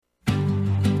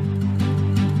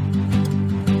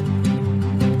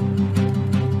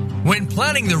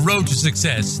planning the road to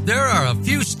success, there are a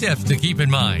few steps to keep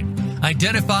in mind.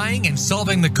 Identifying and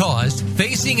solving the cause,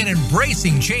 facing and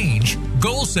embracing change,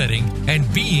 goal setting,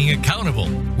 and being accountable.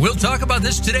 We'll talk about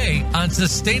this today on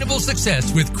Sustainable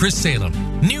Success with Chris Salem.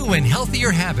 New and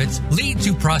healthier habits lead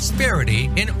to prosperity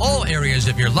in all areas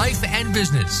of your life and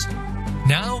business.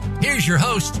 Now, here's your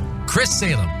host, Chris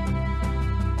Salem.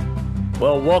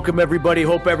 Well, welcome everybody.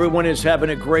 Hope everyone is having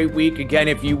a great week. Again,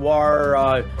 if you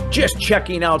are just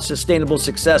checking out Sustainable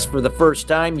Success for the first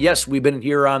time, yes, we've been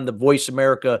here on the Voice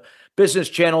America Business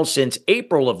Channel since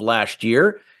April of last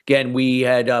year. Again, we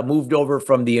had moved over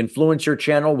from the Influencer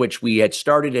Channel, which we had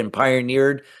started and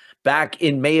pioneered back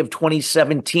in May of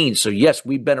 2017. So yes,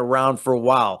 we've been around for a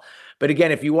while. But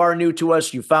again, if you are new to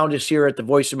us, you found us here at the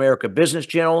Voice America Business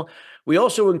Channel. We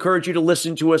also encourage you to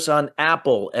listen to us on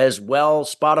Apple as well,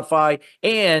 Spotify,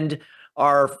 and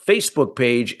our Facebook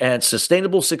page at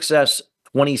Sustainable Success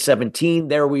 2017.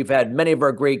 There we've had many of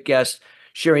our great guests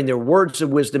sharing their words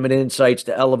of wisdom and insights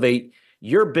to elevate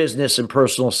your business and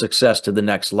personal success to the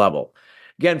next level.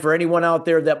 Again, for anyone out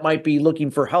there that might be looking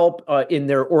for help in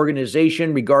their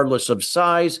organization, regardless of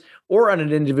size or on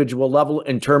an individual level,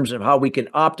 in terms of how we can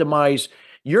optimize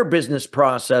your business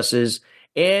processes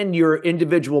and your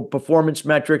individual performance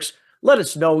metrics, let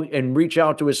us know and reach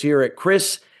out to us here at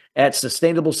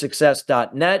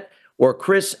chris@sustainablesuccess.net or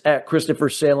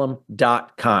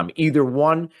chris@christophersalem.com. Either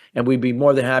one, and we'd be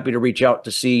more than happy to reach out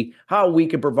to see how we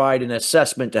can provide an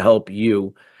assessment to help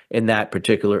you in that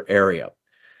particular area.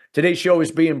 Today's show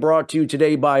is being brought to you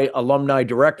today by Alumni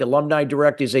Direct. Alumni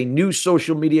Direct is a new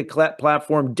social media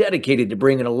platform dedicated to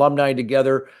bringing alumni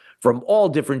together from all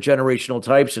different generational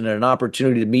types and an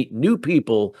opportunity to meet new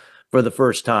people for the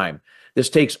first time. This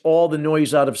takes all the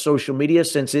noise out of social media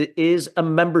since it is a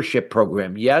membership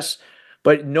program, yes,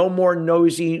 but no more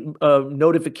noisy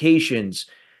notifications.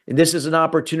 And this is an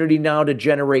opportunity now to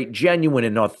generate genuine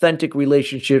and authentic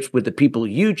relationships with the people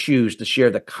you choose to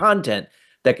share the content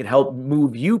that can help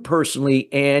move you personally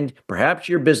and perhaps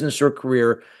your business or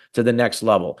career to the next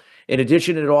level. In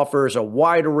addition, it offers a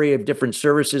wide array of different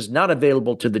services not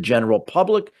available to the general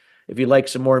public. If you'd like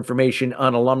some more information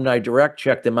on Alumni Direct,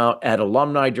 check them out at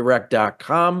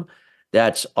alumnidirect.com.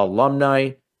 That's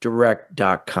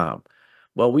alumnidirect.com.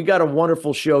 Well, we got a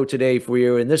wonderful show today for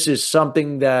you, and this is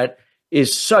something that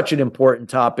is such an important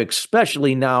topic,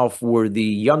 especially now for the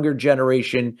younger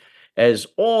generation, as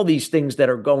all these things that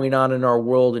are going on in our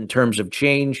world in terms of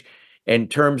change, in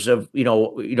terms of,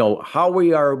 how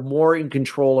we are more in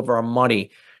control of our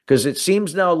money. Because it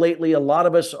seems now lately, a lot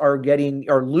of us are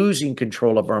losing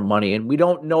control of our money, and we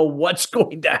don't know what's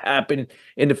going to happen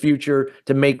in the future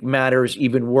to make matters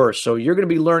even worse. So you're going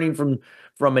to be learning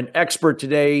from an expert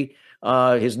today.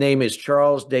 His name is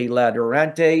Charles de la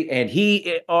Durante, and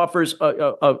he offers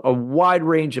a wide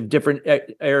range of different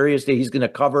areas that he's going to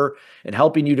cover and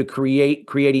helping you to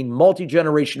creating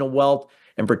multi-generational wealth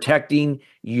and protecting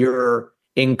your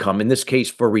income, in this case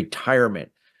for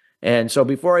retirement. And so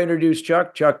before I introduce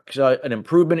Chuck's an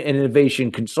improvement and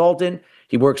innovation consultant.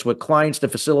 He works with clients to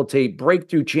facilitate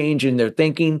breakthrough change in their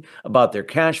thinking about their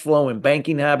cash flow and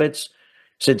banking habits.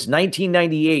 Since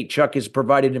 1998, Chuck has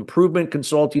provided improvement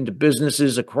consulting to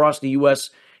businesses across the U.S.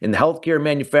 in the healthcare,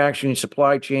 manufacturing,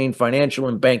 supply chain, financial,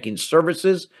 and banking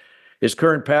services. His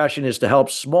current passion is to help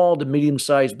small to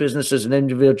medium-sized businesses and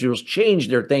individuals change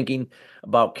their thinking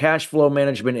about cash flow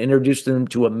management and introduce them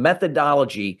to a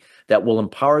methodology that will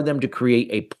empower them to create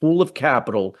a pool of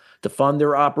capital to fund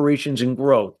their operations and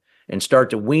growth and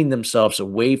start to wean themselves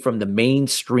away from the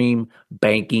mainstream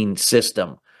banking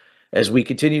system. As we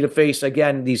continue to face,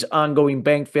 again, these ongoing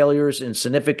bank failures and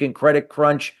significant credit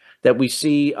crunch that we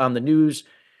see on the news,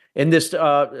 in this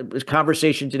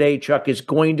conversation today, Chuck is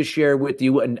going to share with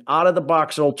you an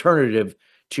out-of-the-box alternative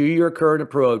to your current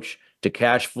approach to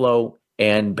cash flow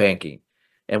and banking.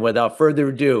 And without further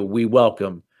ado, we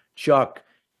welcome Chuck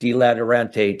de la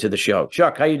Durante to the show.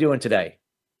 Chuck, how you doing today?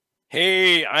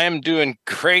 Hey, I am doing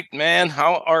great, man.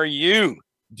 How are you?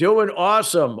 Doing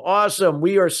awesome. Awesome.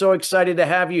 We are so excited to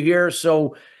have you here.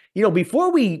 So,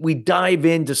 before we dive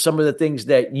into some of the things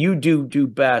that you do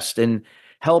best and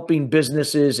helping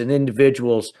businesses and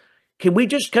individuals, can we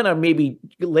just kind of maybe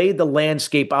lay the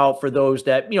landscape out for those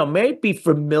that, may be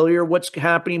familiar what's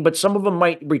happening, but some of them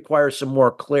might require some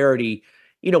more clarity.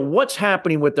 What's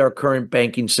happening with our current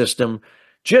banking system,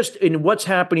 just in what's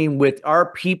happening with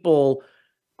our people,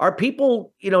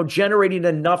 generating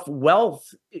enough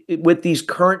wealth with these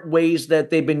current ways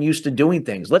that they've been used to doing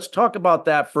things. Let's talk about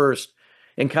that first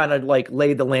and kind of like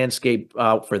lay the landscape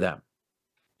out for them.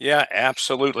 Yeah,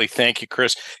 absolutely. Thank you,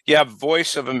 Chris. Yeah,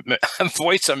 Voice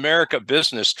America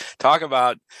Business. Talk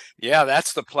about, yeah,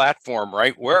 that's the platform,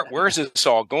 right? Where's this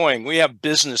all going? We have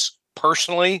business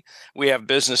personally, we have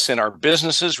business in our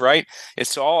businesses, right?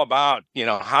 It's all about,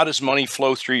 how does money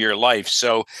flow through your life?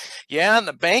 So, yeah,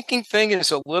 the banking thing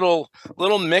is a little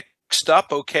mixed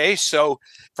up. Okay, so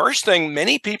first thing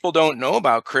many people don't know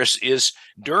about, Chris, is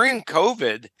during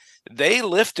COVID they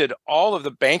lifted all of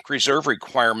the bank reserve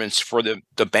requirements for the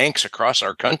banks across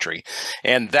our country.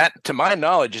 And that, to my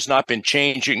knowledge, has not been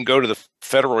changed. You can go to the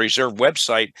Federal Reserve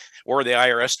website or the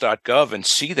irs.gov and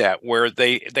see that, where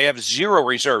they have zero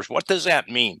reserves. What does that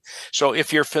mean? So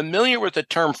if you're familiar with the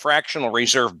term fractional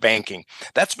reserve banking,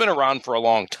 that's been around for a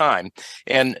long time.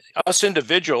 And us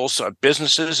individuals,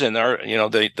 businesses, and our,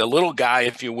 the little guy,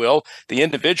 if you will, the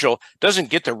individual doesn't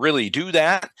get to really do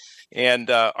that. And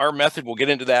our method, we'll get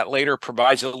into that later,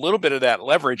 provides a little bit of that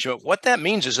leverage. But what that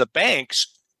means is the banks,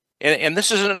 and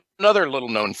this is another little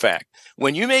known fact,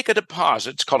 when you make a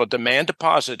deposit, it's called a demand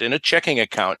deposit in a checking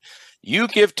account, you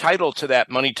give title to that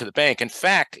money to the bank. In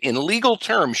fact, in legal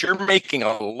terms, you're making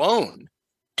a loan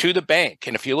to the bank.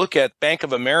 And if you look at Bank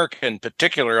of America in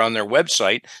particular on their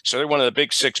website, so they're one of the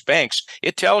big six banks,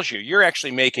 it tells you you're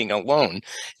actually making a loan.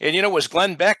 And it was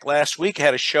Glenn Beck last week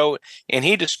had a show, and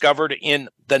he discovered in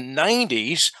the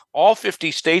 90s, all 50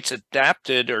 states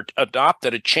adopted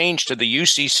a change to the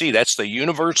UCC. That's the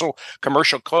Universal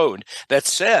Commercial Code that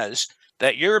says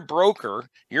that your broker,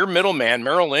 your middleman,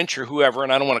 Merrill Lynch or whoever,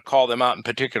 and I don't want to call them out in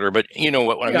particular, but you know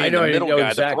what I mean, I know, the middle guy,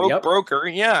 exactly. the broker,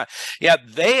 yeah,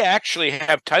 they actually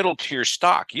have title to your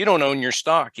stock. You don't own your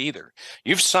stock either.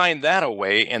 You've signed that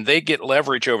away, and they get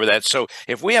leverage over that. So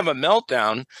if we have a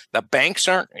meltdown, the banks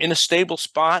aren't in a stable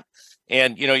spot.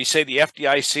 And, you say the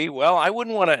FDIC, well, I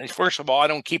wouldn't want to, first of all, I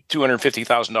don't keep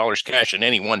 $250,000 cash in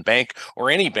any one bank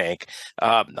or any bank.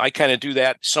 I kind of do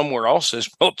that somewhere else, as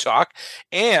we'll talk.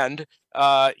 And,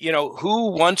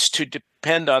 who wants to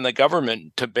depend on the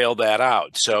government to bail that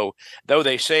out? So though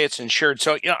they say it's insured.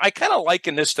 So, I kind of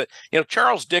liken this to,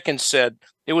 Charles Dickens said,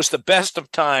 it was the best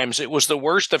of times. It was the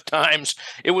worst of times.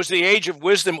 It was the age of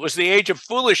wisdom. It was the age of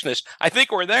foolishness. I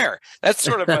think we're there. That's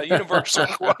sort of a universal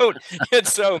quote. And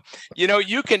so,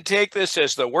 you can take this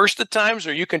as the worst of times,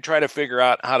 or you can try to figure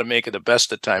out how to make it the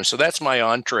best of times. So that's my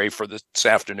entree for this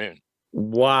afternoon.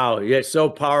 Wow. Yeah, so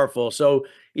powerful. So,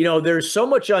 there's so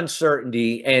much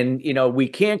uncertainty, and, we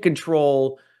can't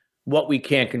control what we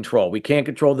can't control. We can't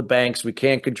control the banks. We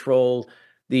can't control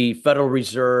the Federal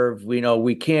Reserve.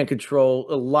 We can't control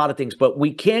a lot of things, but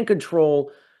we can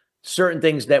control certain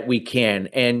things that we can.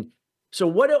 And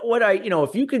so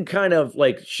if you can kind of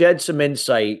like shed some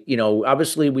insight,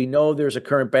 obviously we know there's a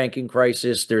current banking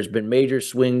crisis. There's been major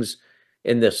swings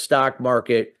in the stock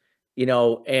market,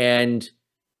 and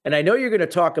I know you're going to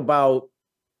talk about,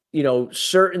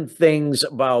 certain things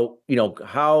about,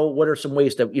 what are some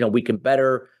ways that, we can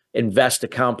better invest to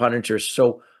compound interest.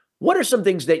 So what are some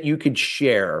things that you could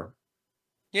share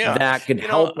that could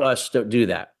help us to do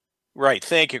that? Right.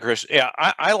 Thank you, Chris. Yeah,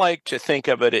 I like to think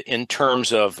of it in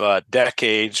terms of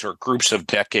decades or groups of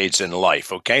decades in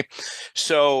life. Okay.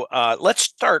 So let's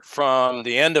start from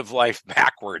the end of life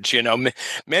backwards.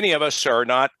 Many of us are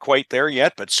not quite there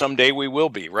yet, but someday we will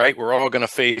be, right? We're all going to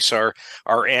face our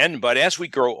end. But as we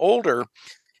grow older,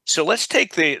 so let's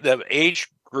take the age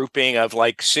grouping of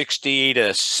like 60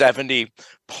 to 70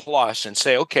 plus and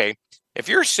say, okay, if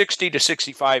you're 60 to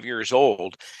 65 years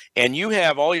old and you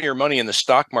have all your money in the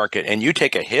stock market and you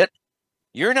take a hit,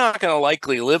 you're not going to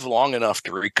likely live long enough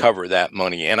to recover that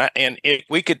money. And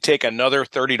we could take another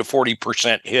 30 to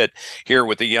 40% hit here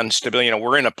with the instability.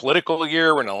 We're in a political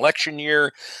year, we're in an election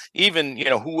year, even,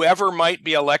 whoever might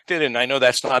be elected. And I know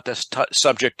that's not the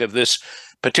subject of this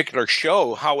particular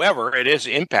show. However, it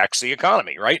impacts the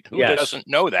economy, right? Who doesn't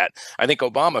know that? I think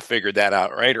Obama figured that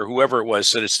out, right? Or whoever it was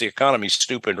said it's the economy's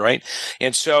stupid, right?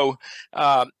 And so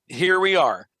here we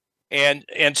are.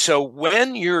 And so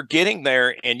when you're getting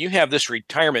there and you have this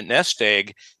retirement nest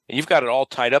egg and you've got it all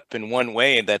tied up in one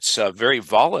way that's very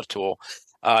volatile,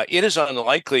 it is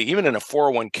unlikely, even in a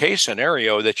 401k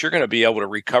scenario, that you're going to be able to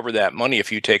recover that money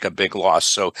if you take a big loss.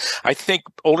 So I think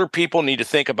older people need to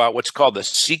think about what's called the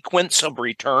sequence of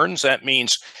returns. That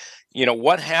means,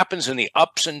 what happens in the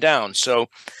ups and downs. So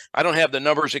I don't have the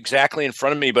numbers exactly in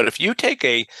front of me, but if you take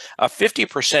a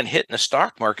 50% hit in the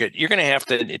stock market, you're going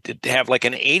to have like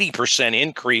an 80%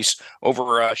 increase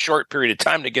over a short period of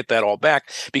time to get that all back,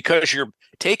 because you're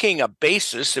taking a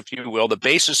basis, if you will, the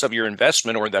basis of your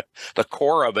investment or the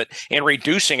core of it, and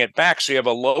reducing it back so you have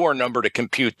a lower number to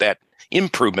compute that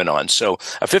improvement on. So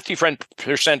a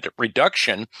 50%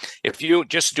 reduction, if you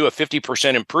just do a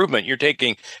 50% improvement, you're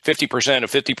taking 50%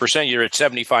 of 50%, you're at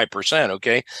 75%.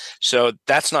 Okay. So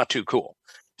that's not too cool.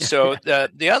 So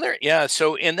the other, yeah.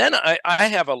 So, and then I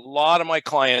have a lot of my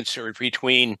clients who are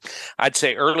between, I'd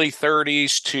say early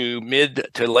 30s to mid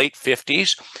to late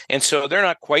 50s. And so they're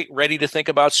not quite ready to think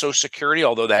about Social Security,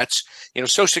 although that's,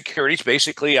 Social Security is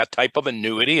basically a type of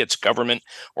annuity. It's government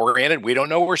oriented. We don't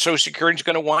know where Social Security is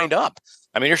going to wind up.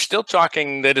 I mean, you're still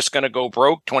talking that it's going to go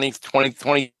broke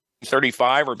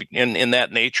 2035 or in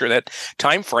that nature, that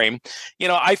time frame.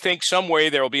 I think some way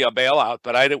there will be a bailout,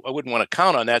 but I wouldn't want to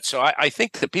count on that. So I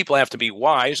think that people have to be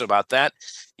wise about that.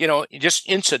 Just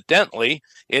incidentally,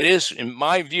 it is, in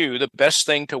my view, the best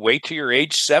thing to wait till you're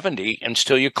age 70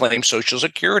 until you claim Social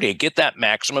Security, get that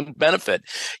maximum benefit.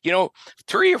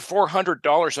 $300 or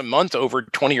 $400 a month over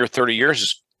 20 or 30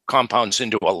 years compounds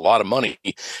into a lot of money.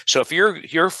 So if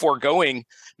you're foregoing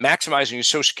maximizing your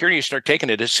Social Security, you start taking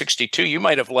it at 62, you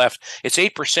might have left, it's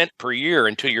 8% per year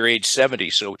until you're age 70.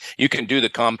 So you can do the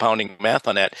compounding math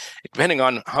on that, depending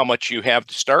on how much you have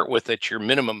to start with at your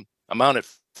minimum amount at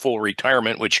full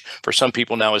retirement, which for some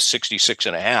people now is 66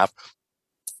 and a half.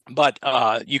 But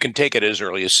you can take it as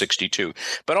early as 62.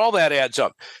 But all that adds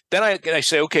up. Then I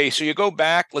say, okay, so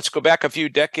let's go back a few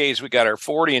decades. We got our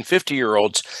 40 and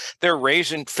 50-year-olds. They're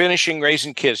finishing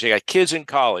raising kids. They got kids in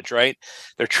college, right?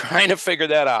 They're trying to figure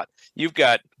that out. You've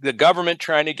got the government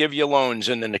trying to give you loans,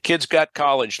 and then the kids got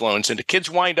college loans, and the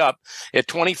kids wind up at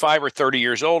 25 or 30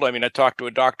 years old. I mean, I talked to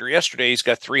a doctor yesterday. He's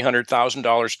got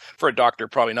 $300,000 for a doctor,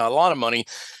 probably not a lot of money.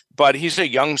 But he's a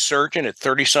young surgeon at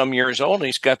 30 some years old, and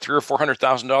he's got $300,000 or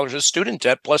 $400,000 of student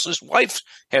debt, plus his wife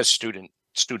has student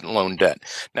loan debt.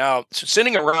 Now,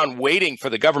 sitting around waiting for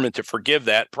the government to forgive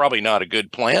that, probably not a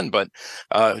good plan, but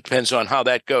it depends on how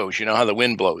that goes, how the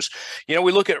wind blows.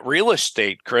 We look at real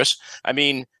estate, Chris. I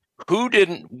mean, who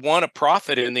didn't want to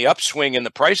profit in the upswing in the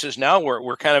prices? Now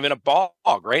we're kind of in a bog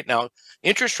right now.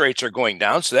 Interest rates are going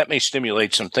down, so that may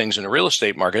stimulate some things in the real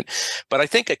estate market. But I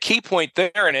think a key point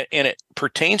there, and it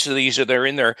pertains to these that are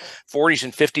in their 40s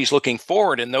and 50s looking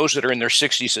forward, and those that are in their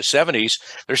 60s to 70s,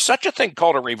 there's such a thing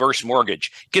called a reverse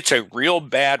mortgage. It gets a real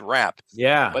bad rap.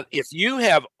 Yeah. But if you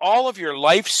have all of your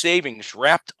life savings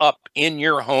wrapped up in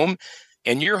your home,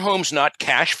 and your home's not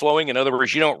cash flowing, in other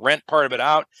words, you don't rent part of it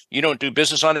out, you don't do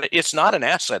business on it, it's not an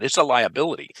asset, it's a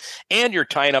liability. And you're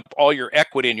tying up all your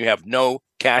equity and you have no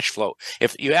cash flow.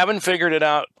 If you haven't figured it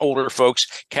out, older folks,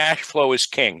 cash flow is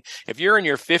king. If you're in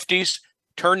your 50s,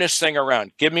 turn this thing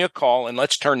around. Give me a call and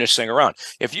let's turn this thing around.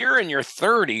 If you're in your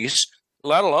 30s,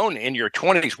 let alone in your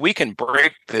 20s, we can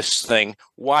break this thing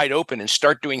wide open and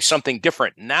start doing something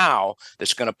different now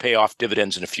that's going to pay off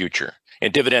dividends in the future,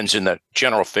 and dividends in the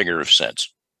general figurative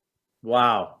sense.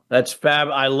 Wow, that's fab.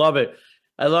 I love it.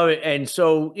 And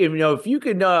so, if you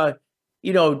could,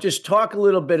 just talk a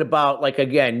little bit about, like,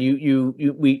 again,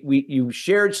 you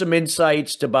shared some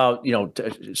insights about,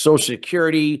 Social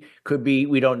Security could be,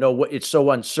 we don't know what, it's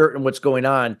so uncertain what's going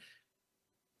on.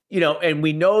 And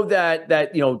we know that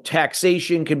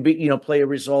taxation can be, play a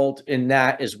result in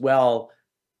that as well.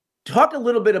 Talk a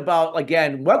little bit about,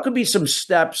 again, what could be some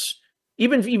steps,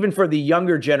 even for the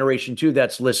younger generation too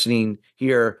that's listening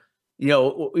here,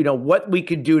 what we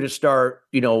could do to start,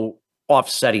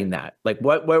 offsetting that, like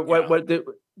what the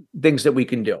things that we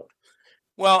can do.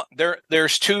 Well,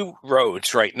 there's two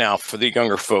roads right now for the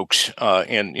younger folks,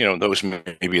 and those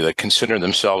maybe that consider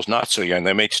themselves not so young.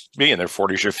 They may be in their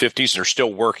 40s or 50s. They're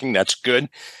still working. That's good,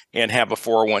 and have a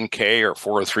 401k or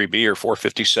 403b or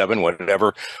 457,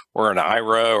 whatever, or an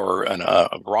IRA or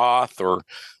a Roth or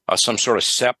some sort of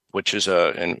SEP, which is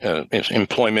an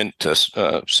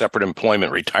separate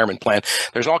employment retirement plan.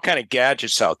 There's all kind of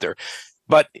gadgets out there,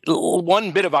 but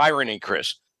one bit of irony,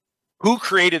 Chris: who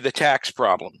created the tax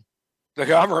problem? The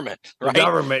government, right? The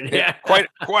government, yeah. quite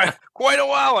a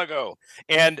while ago.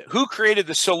 And who created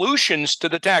the solutions to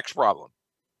the tax problem?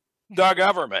 The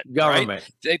government. Right?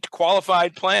 It's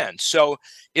qualified plans. So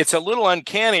it's a little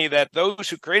uncanny that those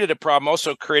who created the problem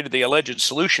also created the alleged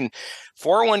solution.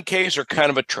 401ks are kind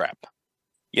of a trap.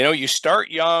 You start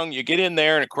young, you get in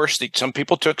there, and of course, some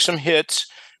people took some hits.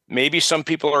 Maybe some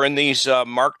people are in these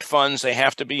marked funds they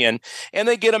have to be in, and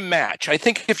they get a match. I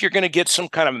think if you're going to get some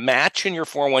kind of match in your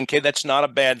 401k, that's not a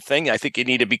bad thing. I think you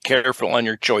need to be careful on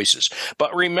your choices.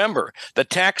 But remember, the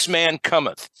tax man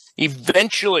cometh.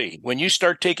 Eventually, when you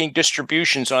start taking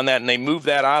distributions on that and they move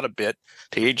that out a bit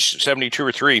to age 72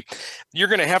 or 3, you're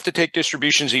going to have to take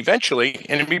distributions eventually.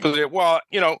 And people say, well,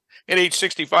 at age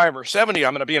 65 or 70,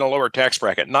 I'm going to be in a lower tax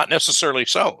bracket. Not necessarily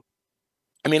so.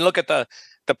 I mean, look at the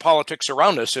politics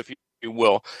around us. If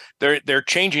will, they're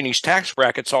changing these tax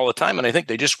brackets all the time, and I think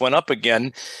they just went up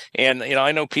again. And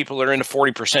I know people that are in a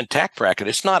 40% tax bracket.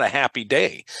 It's not a happy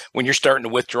day when you're starting to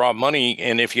withdraw money,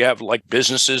 and if you have like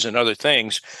businesses and other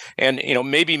things, and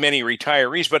maybe many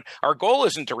retirees. But our goal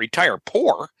isn't to retire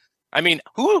poor. I mean,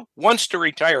 who wants to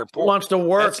retire poor? Who wants to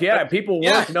work? People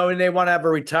work knowing they want to have a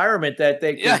retirement that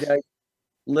they can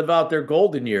live out their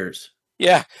golden years.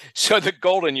 Yeah. So the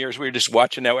golden years, we were just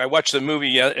watching that. I watched the movie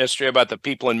yesterday about the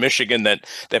people in Michigan that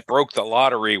broke the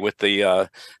lottery with the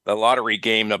lottery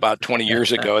game about 20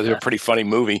 years ago. It's a pretty funny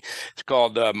movie. It's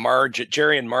called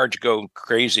Jerry and Marge Go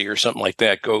Crazy or something like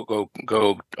that.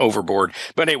 Go overboard.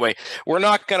 But anyway, we're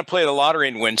not going to play the lottery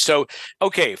and win. So,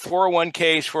 okay,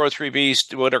 401ks,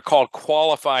 403bs, what are called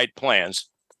qualified plans.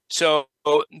 So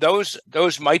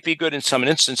those might be good in some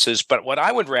instances, but what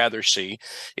I would rather see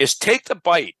is take the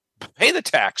bite, pay the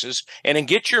taxes, and then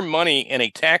get your money in a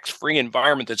tax-free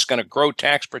environment that's going to grow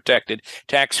tax-protected,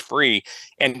 tax-free,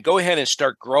 and go ahead and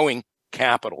start growing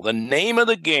capital. The name of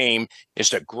the game is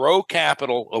to grow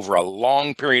capital over a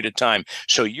long period of time.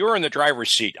 So you're in the driver's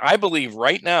seat. I believe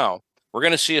right now we're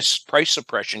going to see a price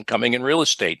suppression coming in real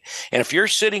estate. And if you're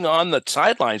sitting on the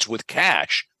sidelines with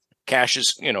cash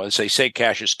is, as they say,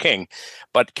 cash is king,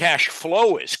 but cash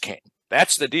flow is king.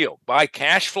 That's the deal. Buy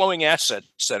cash flowing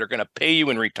assets that are going to pay you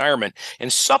in retirement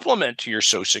and supplement to your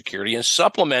Social Security and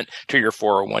supplement to your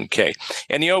 401k.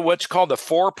 And what's called the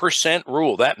 4%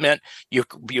 rule. That meant you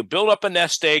build up a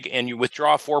nest egg and you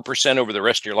withdraw 4% over the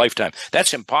rest of your lifetime.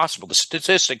 That's impossible. The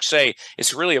statistics say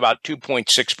it's really about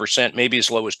 2.6%, maybe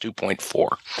as low as 2.4.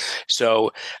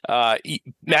 So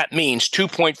that means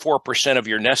 2.4% of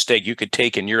your nest egg you could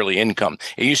take in yearly income.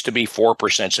 It used to be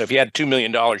 4%. So if you had $2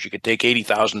 million, you could take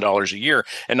 $80,000 a year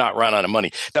and not run out of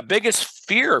money. The biggest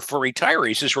fear for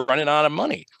retirees is running out of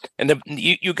money. And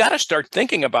you got to start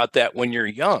thinking about that when you're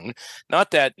young.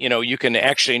 Not that, you can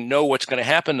actually know what's going to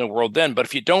happen in the world then, but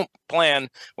if you don't plan,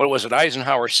 what was it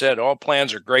Eisenhower said, all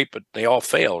plans are great, but they all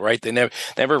fail, right? They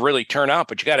never really turn out,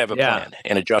 but you got to have a plan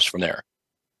and adjust from there.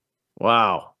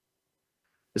 Wow.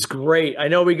 It's great. I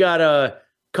know we got a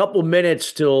couple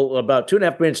minutes till about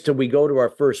 2.5 minutes till we go to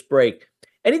our first break.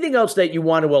 Anything else that you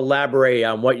want to elaborate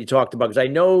on what you talked about? Because I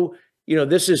know,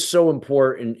 this is so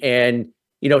important, and,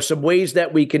 some ways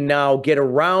that we can now get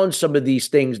around some of these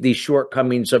things, these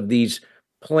shortcomings of these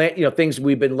things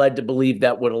we've been led to believe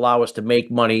that would allow us to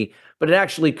make money, but it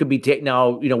actually could be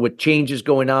now, with changes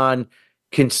going on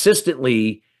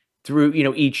consistently through,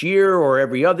 each year or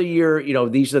every other year,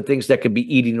 these are the things that could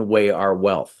be eating away our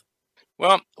wealth.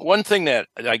 Well, one thing that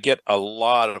I get a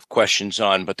lot of questions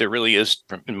on, but there really is,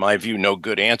 in my view, no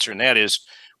good answer, and that is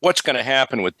what's going to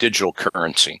happen with digital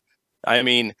currency. I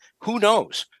mean, who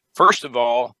knows? First of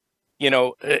all,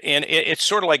 and it's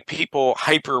sort of like people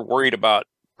hyper worried about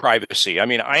privacy. I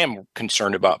mean, I am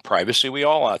concerned about privacy. We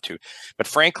all ought to. But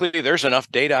frankly, there's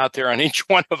enough data out there on each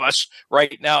one of us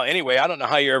right now. Anyway, I don't know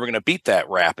how you're ever going to beat that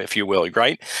rap, if you will,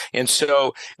 right? And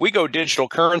so we go digital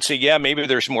currency. Yeah, maybe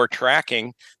there's more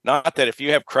tracking. Not that if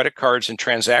you have credit cards and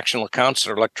transactional accounts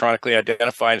that are electronically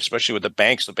identified, especially with the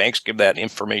banks give that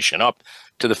information up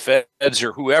to the feds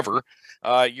or whoever.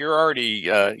 You're already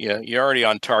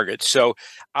on target. So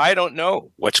I don't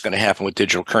know what's going to happen with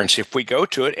digital currency. If we go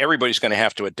to it, everybody's going to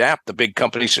have to adapt. The big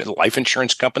companies, life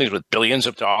insurance companies with billions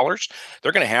of dollars,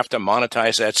 they're going to have to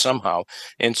monetize that somehow.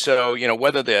 And so,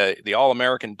 whether the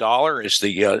all-American dollar is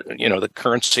the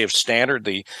currency of standard,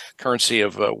 the currency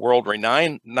of world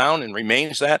renown and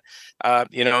remains that,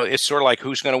 it's sort of like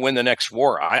who's going to win the next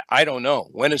war. I don't know.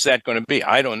 When is that going to be?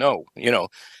 I don't know.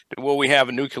 Will we have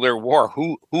a nuclear war?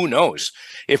 Who knows?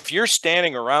 If you're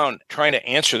standing around trying to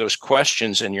answer those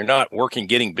questions and you're not working,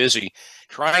 getting busy,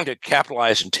 trying to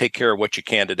capitalize and take care of what you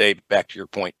can today, back to your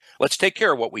point, let's take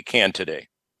care of what we can today.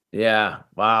 Yeah.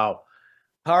 Wow.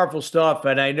 Powerful stuff.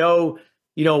 And I know,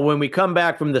 when we come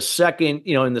back from the second,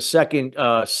 in the second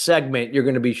segment, you're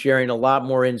going to be sharing a lot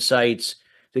more insights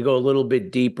to go a little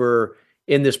bit deeper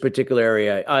in this particular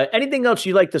area. Anything else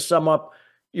you'd like to sum up,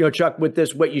 Chuck, with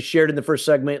this, what you shared in the first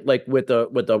segment, like with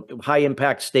a high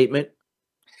impact statement?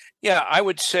 Yeah, I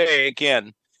would say,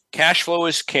 again, cash flow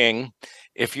is king.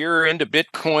 If you're into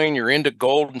Bitcoin, you're into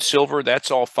gold and silver, that's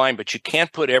all fine, but you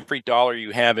can't put every dollar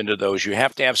you have into those. You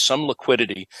have to have some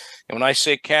liquidity. And when I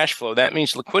say cash flow, that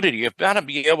means liquidity. You've got to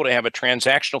be able to have a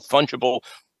transactional, fungible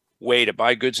way to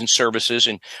buy goods and services.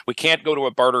 And we can't go to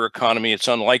a barter economy. It's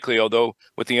unlikely, although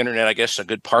with the internet, I guess a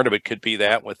good part of it could be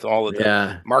that with all of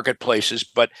the marketplaces,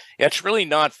 but it's really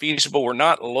not feasible. We're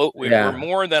not we're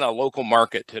more than a local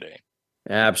market today.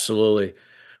 Absolutely.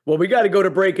 Well, we got to go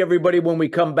to break, everybody. When we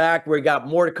come back, we got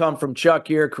more to come from Chuck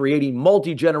here, creating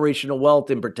multi-generational wealth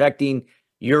and protecting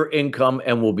your income.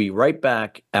 And we'll be right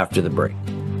back after the break.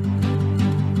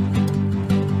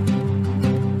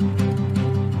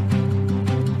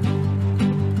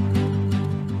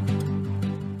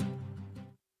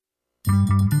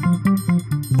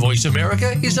 Voice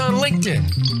America is on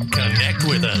LinkedIn. Connect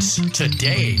with us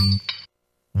today.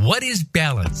 What is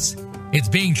balance? It's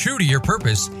being true to your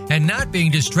purpose and not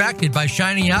being distracted by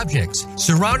shiny objects,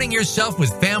 surrounding yourself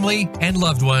with family and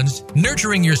loved ones,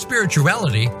 nurturing your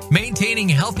spirituality, maintaining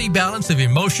healthy balance of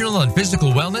emotional and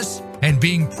physical wellness, and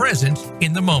being present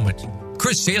in the moment.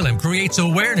 Chris Salem creates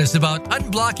awareness about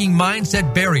unblocking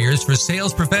mindset barriers for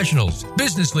sales professionals,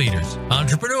 business leaders,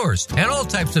 entrepreneurs, and all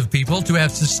types of people to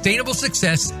have sustainable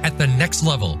success at the next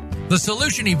level. The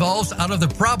solution evolves out of the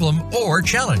problem or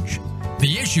challenge.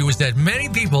 The issue is that many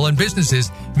people and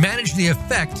businesses manage the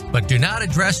effect but do not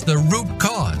address the root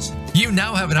cause. You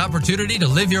now have an opportunity to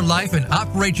live your life and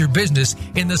operate your business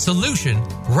in the solution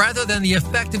rather than the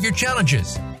effect of your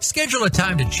challenges. Schedule a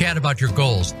time to chat about your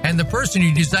goals and the person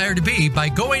you desire to be by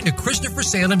going to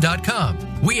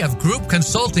ChristopherSalem.com. We have group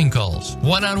consulting calls,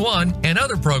 one-on-one, and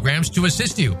other programs to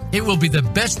assist you. It will be the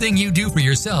best thing you do for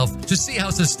yourself to see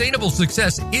how sustainable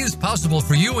success is possible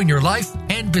for you in your life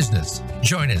and business.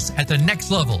 Join us at the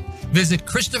next level. Visit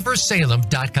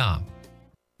ChristopherSalem.com.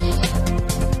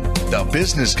 The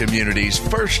business community's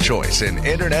first choice in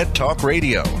Internet Talk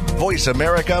Radio. Voice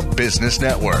America Business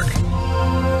Network.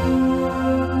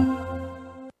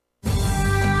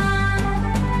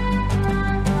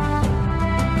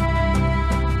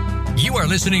 You are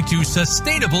listening to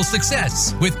Sustainable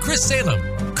Success with Chris Salem.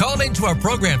 Call into our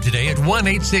program today at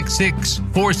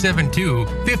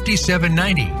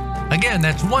 1-866-472-5790. Again,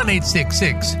 that's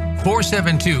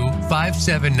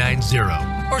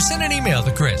 1-866-472-5790. Or send an email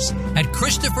to Chris at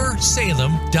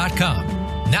ChristopherSalem.com.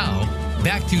 Now,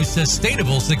 back to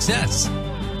Sustainable Success.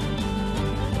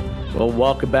 Well,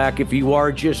 welcome back. If you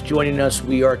are just joining us,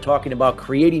 we are talking about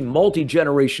creating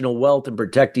multi-generational wealth and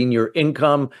protecting your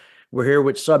income. We're here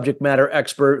with subject matter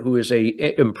expert who is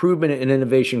a improvement and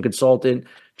innovation consultant,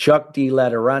 Chuck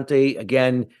DiLaterante.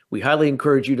 Again, we highly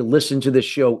encourage you to listen to this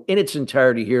show in its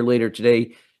entirety here later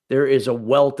today. There is a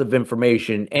wealth of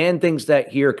information and things that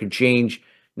here could change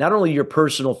not only your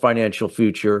personal financial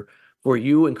future for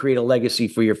you and create a legacy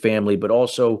for your family, but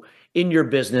also in your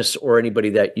business or anybody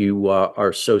that you are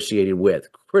associated with.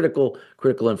 Critical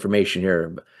information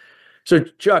here. So,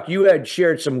 Chuck, you had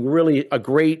shared some a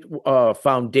great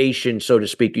foundation, so to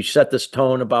speak. You set this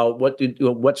tone about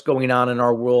what's going on in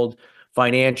our world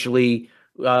financially.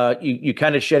 You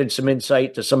kind of shedded some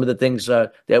insight to some of the things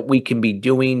that we can be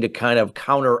doing to kind of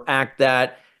counteract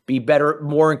that, be better,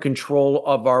 more in control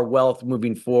of our wealth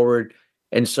moving forward,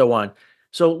 and so on.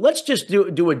 So let's just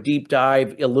do a deep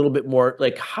dive a little bit more.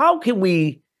 Like, how can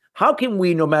we,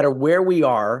 no matter where we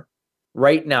are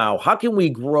right now, how can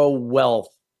we grow wealth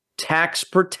tax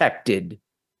protected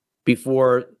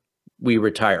before we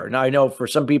retire? Now, I know for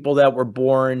some people that were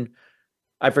born,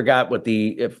 I forgot what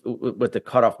the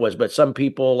cutoff was, but some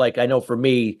people, like I know for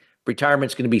me,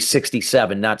 retirement's going to be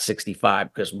 67, not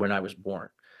 65, because when I was born.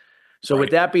 So right.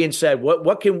 With that being said,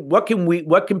 what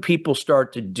can people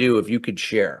start to do if you could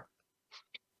share?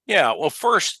 Yeah, well,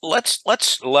 first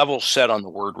let's level set on the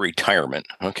word retirement.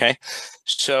 Okay,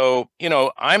 so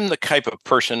I'm the type of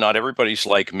person. Not everybody's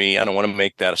like me. I don't want to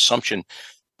make that assumption,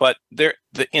 but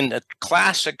in the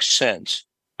classic sense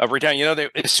of retirement,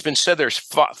 it's been said there's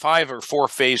 5 or 4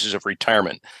 phases of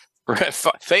retirement.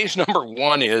 Phase number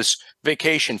 1 is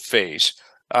vacation phase.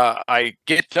 I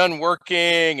get done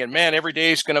working and man, every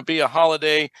day is going to be a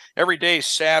holiday. Every day is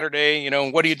Saturday.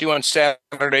 What do you do on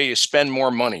Saturday? You spend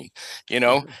more money,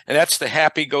 and that's the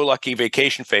happy-go-lucky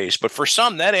vacation phase. But for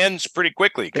some, that ends pretty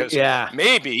quickly because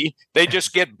maybe they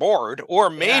just get bored or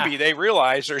maybe they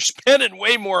realize they're spending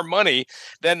way more money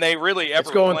than they really ever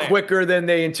It's going planned. Quicker than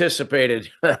they anticipated.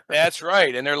 That's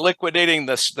right. And they're liquidating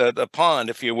the pond,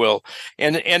 if you will.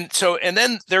 And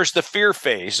then there's the fear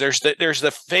phase. There's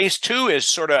the phase 2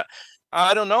 is sort of,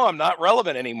 I don't know, I'm not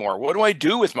relevant anymore. What do I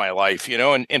do with my life?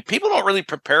 And people don't really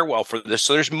prepare well for this.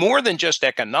 So there's more than just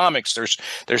economics. There's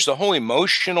the whole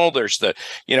emotional. There's the,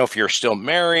 if you're still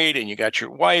married and you got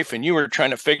your wife and you were trying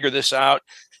to figure this out,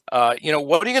 what are you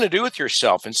going to do with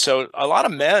yourself? And so a lot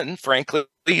of men, frankly,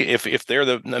 if they're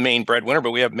the main breadwinner,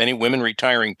 but we have many women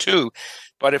retiring too.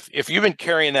 But if you've been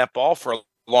carrying that ball for a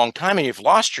long time and you've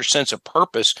lost your sense of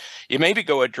purpose, you maybe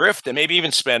go adrift and maybe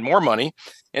even spend more money.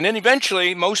 And then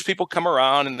eventually most people come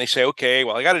around and they say, okay,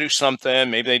 well, I got to do something.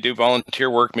 Maybe they do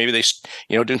volunteer work. Maybe they,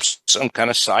 do some kind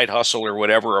of side hustle or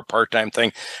whatever, a part-time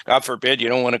thing. God forbid, you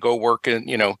don't want to go work in,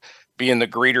 being the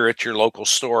greeter at your local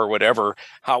store or whatever.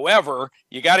 However,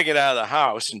 you got to get out of the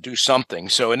house and do something.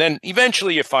 So, and then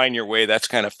eventually you find your way. That's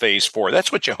kind of phase 4.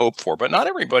 That's what you hope for, but not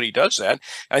everybody does that.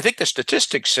 And I think the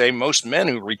statistics say most men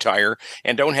who retire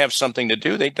and don't have something to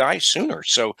do, they die sooner.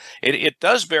 So it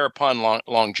does bear upon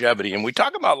longevity. And we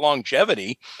talk about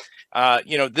longevity.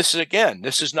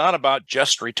 This is not about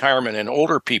just retirement and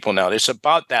older people now. It's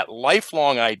about that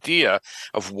lifelong idea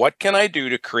of what can I do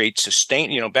to create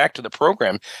back to the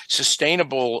program,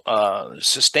 sustainable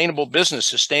business,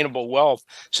 sustainable wealth,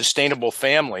 sustainable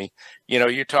family.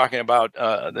 You're talking about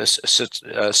this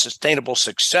sustainable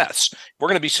success. We're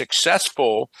going to be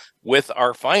successful with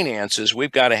our finances.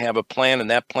 We've got to have a plan, and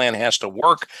that plan has to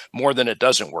work more than it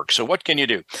doesn't work. So what can you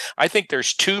do? I think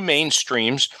there's two main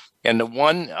streams. And the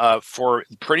one for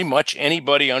pretty much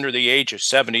anybody under the age of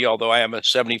 70, although I am a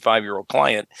 75-year-old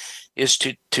client, is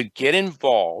to get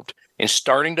involved in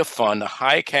starting to fund a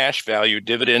high cash value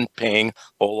dividend paying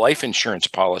whole life insurance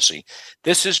policy.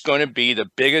 This is going to be the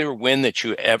bigger win that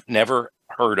you have never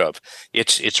heard of.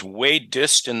 It's way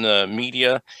dissed in the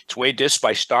media. It's way dissed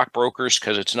by stockbrokers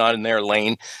because it's not in their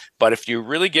lane. But if you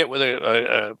really get with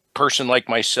a person like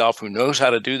myself who knows how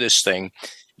to do this thing,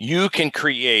 you can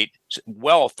create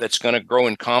wealth that's going to grow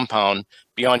and compound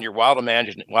beyond your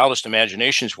wildest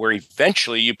imaginations, where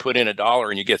eventually you put in $1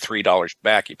 and you get $3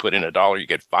 back. You put in $1, you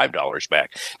get $5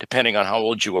 back, depending on how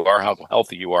old you are, how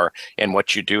healthy you are, and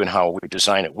what you do and how we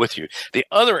design it with you. The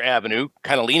other avenue,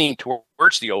 kind of leaning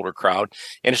towards the older crowd,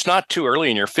 and it's not too early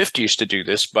in your 50s to do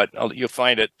this, but you'll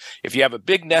find it if you have a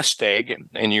big nest egg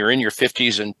and you're in your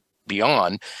 50s and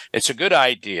beyond, it's a good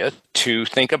idea to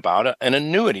think about an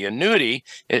annuity. Annuity,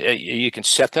 you can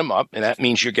set them up, and that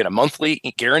means you get a monthly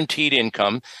guaranteed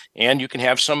income, and you can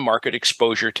have some market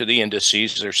exposure to the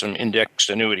indices. There's some indexed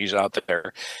annuities out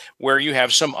there where you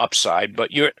have some upside,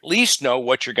 but you at least know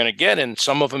what you're going to get, and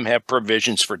some of them have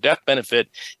provisions for death benefit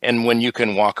and when you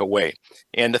can walk away.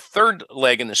 And the third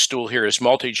leg in the stool here is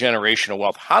multi-generational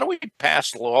wealth. How do we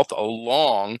pass wealth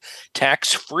along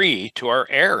tax-free to our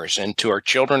heirs and to our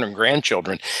children and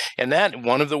grandchildren? And that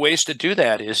one of the ways to do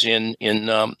that is in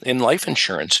life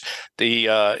insurance.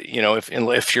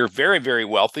 If you're very, very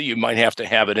wealthy, you might have to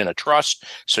have it in a trust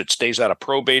so it stays out of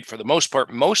probate. For the most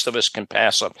part, most of us can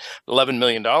pass up $11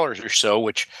 million or so,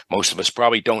 which most of us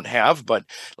probably don't have. But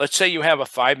let's say you have a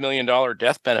 $5 million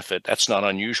death benefit. That's not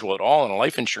unusual at all in a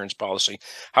life insurance policy.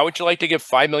 How would you like to give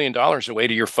 $5 million away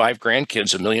to your 5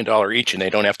 grandkids, $1 million each, and they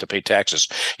don't have to pay taxes?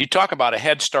 You talk about a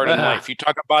head start in life. You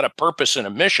talk about a purpose and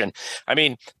a mission. I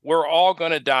mean, we're all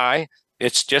going to die.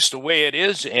 It's just the way it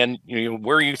is. And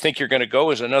where you think you're going to go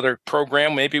is another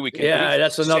program. Maybe we can. Yeah,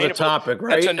 that's another topic,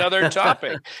 right? That's another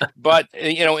topic. But,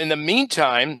 in the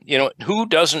meantime, who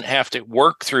doesn't have to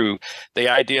work through the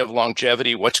idea of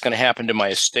longevity? What's going to happen to my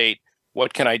estate?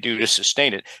 What can I do to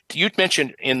sustain it? You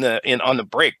mentioned on the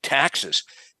break, taxes.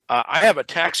 I have a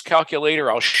tax calculator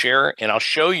I'll share, and I'll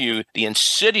show you the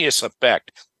insidious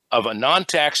effect of a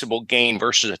non-taxable gain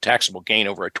versus a taxable gain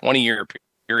over a 20-year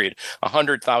period,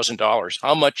 $100,000,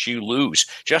 how much you lose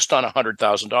just on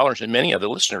 $100,000. And many of the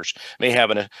listeners may have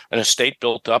an estate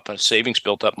built up, a savings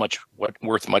built up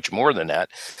worth much more than that.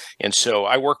 And so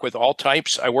I work with all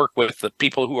types. I work with the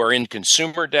people who are in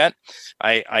consumer debt.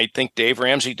 I think Dave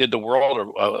Ramsey did the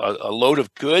world a load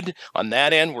of good on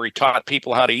that end, where he taught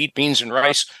people how to eat beans and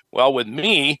rice. Well, with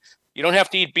me, you don't have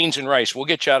to eat beans and rice. We'll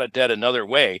get you out of debt another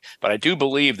way. But I do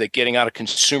believe that getting out of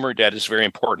consumer debt is very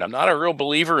important. I'm not a real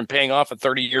believer in paying off a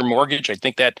 30-year mortgage. I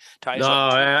think that ties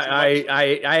up.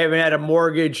 I haven't had a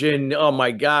mortgage in, oh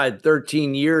my God,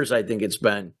 13 years, I think it's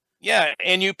been. Yeah,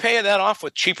 and you pay that off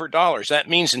with cheaper dollars. That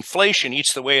means inflation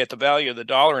eats away at the value of the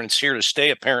dollar, and it's here to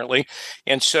stay, apparently.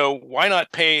 And so why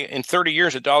not pay in 30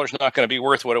 years? A dollar's not going to be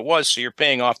worth what it was, so you're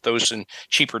paying off those in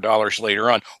cheaper dollars later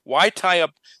on. Why tie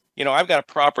up? I've got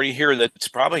a property here that's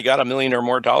probably got $1 million or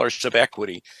more of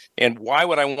equity. And why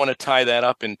would I want to tie that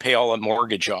up and pay all the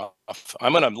mortgage off?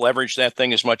 I'm going to leverage that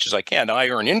thing as much as I can. Now, I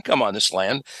earn income on this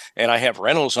land, and I have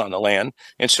rentals on the land,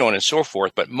 and so on and so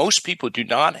forth. But most people do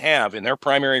not have in their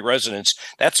primary residence.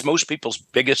 That's most people's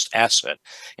biggest asset.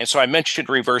 And so I mentioned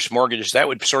reverse mortgages. That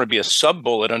would sort of be a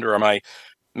sub-bullet under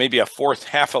maybe a fourth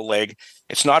half a leg.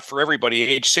 It's not for everybody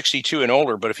age 62 and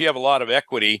older, but if you have a lot of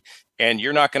equity and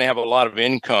you're not going to have a lot of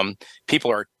income,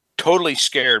 people are totally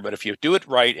scared. But if you do it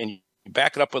right and you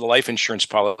back it up with a life insurance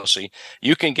policy,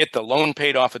 you can get the loan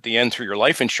paid off at the end through your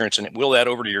life insurance and will that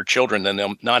over to your children. Then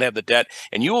they'll not have the debt,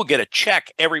 and you will get a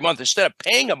check every month instead of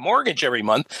paying a mortgage every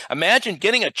month. Imagine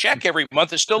getting a check every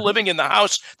month and still living in the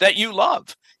house that you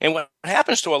love. And what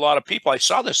happens to a lot of people, I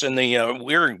saw this in the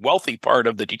weird wealthy part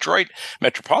of the Detroit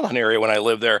metropolitan area when I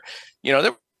lived there.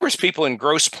 There was people in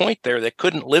Grosse Pointe there that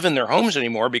couldn't live in their homes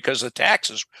anymore because the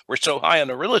taxes were so high on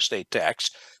the real estate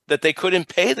tax that they couldn't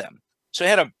pay them. So they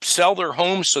had to sell their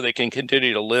homes so they can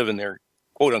continue to live in their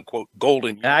quote unquote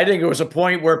golden years. I think it was a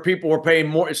point where people were paying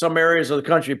more, some areas of the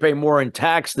country pay more in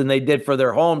tax than they did for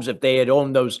their homes if they had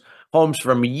owned those homes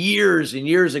from years and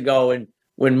years ago, and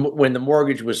when the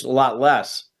mortgage was a lot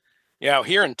less. Yeah,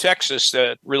 here in Texas,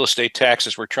 real estate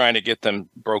taxes, we're trying to get them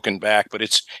broken back, but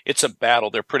it's a battle.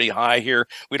 They're pretty high here.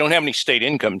 We don't have any state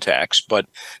income tax,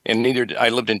 and neither I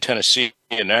lived in Tennessee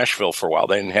and Nashville for a while.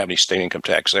 They didn't have any state income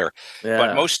tax there. Yeah.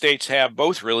 But most states have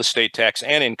both real estate tax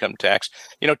and income tax.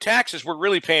 Taxes, we're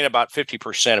really paying about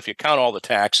 50% if you count all the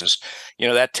taxes.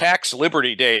 That tax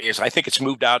liberty day I think it's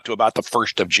moved out to about the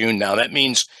 1st of June now. That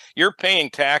means you're paying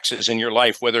taxes in your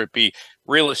life, whether it be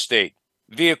real estate,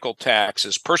 vehicle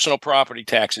taxes, personal property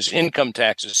taxes, income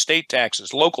taxes, state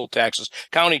taxes, local taxes,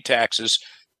 county taxes,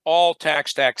 all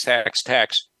tax.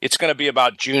 It's going to be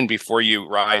about June before you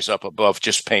rise up above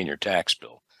just paying your tax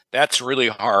bill. That's really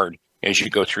hard as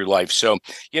you go through life. So,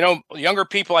 younger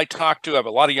people I talk to, I have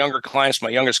a lot of younger clients. My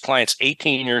youngest client's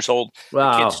 18 years old.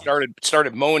 Wow. The kid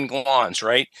started mowing lawns,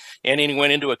 right? And then he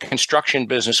went into a construction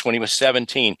business when he was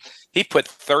 17. He put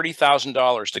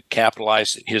 $30,000 to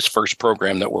capitalize his first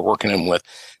program that we're working him with.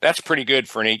 That's pretty good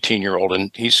for an 18-year-old.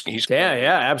 And he's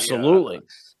absolutely.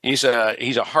 He's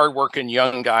a hardworking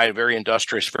young guy, very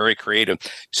industrious, very creative.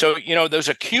 So, those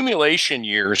accumulation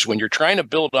years when you're trying to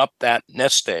build up that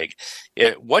nest egg,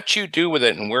 what you do with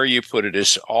it and where you put it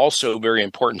is also very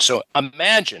important. So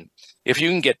imagine if you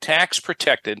can get tax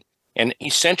protected and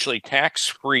essentially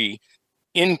tax-free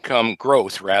income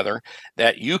growth, rather,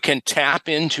 that you can tap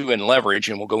into and leverage,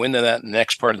 and we'll go into that in the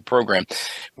next part of the program,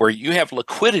 where you have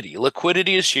liquidity.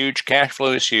 Liquidity is huge. Cash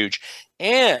flow is huge.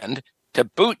 And to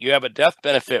boot, you have a death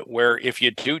benefit where if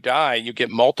you do die, you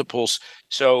get multiples.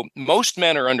 So most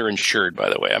men are underinsured, by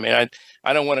the way. I mean,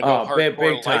 I don't want to go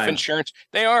hardcore life insurance.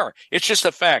 They are. It's just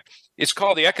a fact. It's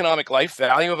called the economic life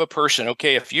value of a person.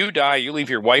 Okay, if you die, you leave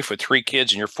your wife with 3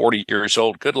 kids and you're 40 years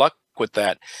old. Good luck with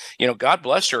that. God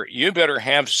bless her. You better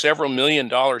have several $1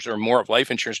 million or more of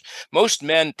life insurance. Most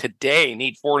men today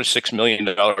need $4 to $6 million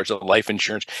of life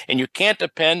insurance, and you can't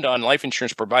depend on life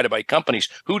insurance provided by companies.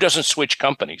 Who doesn't switch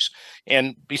companies?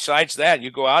 And besides that,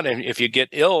 you go out and if you get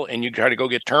ill and you try to go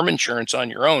get term insurance on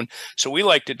your own. So we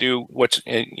like to do what's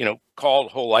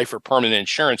called whole life or permanent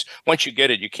insurance. Once you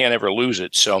get it, you can't ever lose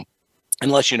it. So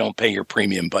unless you don't pay your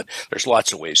premium, but there's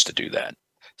lots of ways to do that.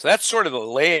 So that's sort of the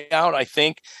layout, I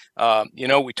think.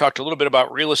 We talked a little bit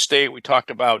about real estate. We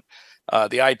talked about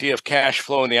the idea of cash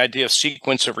flow and the idea of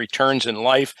sequence of returns in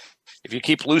life. If you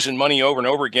keep losing money over and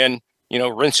over again,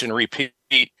 rinse and repeat.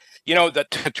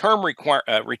 The term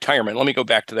retirement, let me go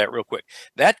back to that real quick.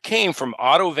 That came from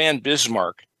Otto von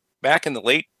Bismarck back in the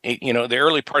the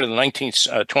early part of the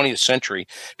 20th century,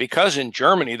 because in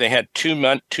Germany they had too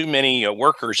many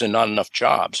workers and not enough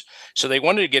jobs. So they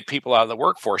wanted to get people out of the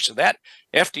workforce. So that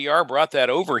FDR brought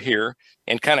that over here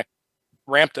and kind of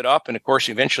ramped it up, and of course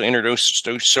eventually introduced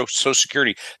Social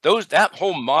Security. That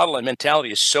whole model and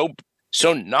mentality is so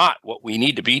not what we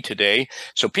need to be today.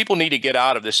 So people need to get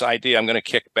out of this idea, I'm going to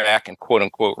kick back and quote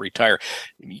unquote retire.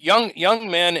 Young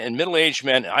men and middle-aged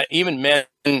men, even men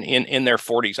in their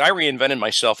 40s. I reinvented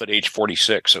myself at age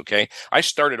 46. Okay. I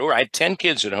started over. I had 10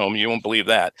 kids at home. You won't believe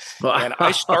that. And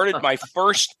I started my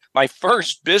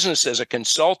first business as a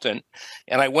consultant,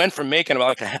 and I went from making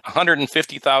about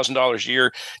 $150,000 a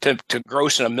year to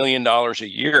grossing $1 million a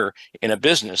year in a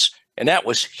business. And that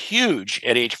was huge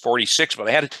at age 46, but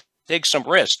I had to take some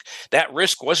risk. That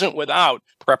risk wasn't without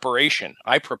preparation.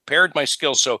 I prepared my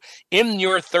skills. So in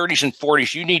your 30s and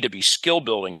 40s, you need to be skill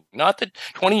building. Not that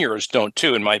 20-year-olds don't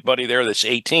too. And my buddy there that's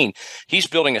 18, he's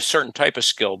building a certain type of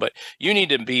skill, but you need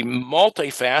to be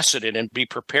multifaceted and be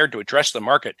prepared to address the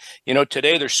market.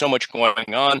 Today there's so much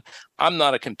going on. I'm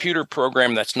not a computer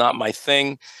program. That's not my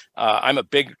thing. I'm a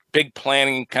big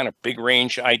planning, kind of big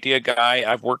range idea guy.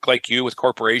 I've worked like you with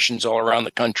corporations all around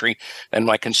the country and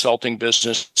my consulting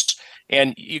business.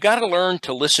 And you got to learn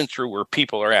to listen through where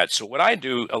people are at. So what I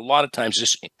do a lot of times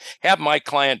is have my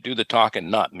client do the talking,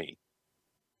 not me.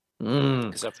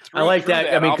 I like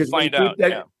that. I mean,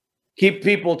 because keep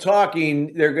people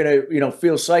talking, they're going to,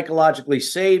 feel psychologically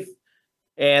safe,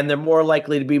 and they're more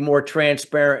likely to be more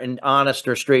transparent and honest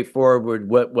or straightforward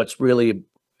with what's really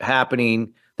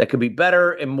happening that could be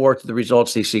better and more to the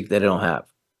results they seek that they don't have.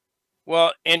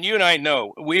 Well, and you and I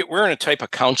know we're in a type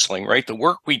of counseling, right? The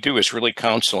work we do is really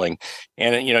counseling.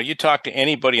 And, you talk to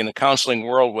anybody in the counseling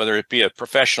world, whether it be a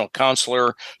professional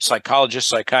counselor, psychologist,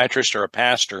 psychiatrist, or a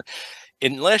pastor,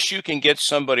 unless you can get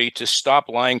somebody to stop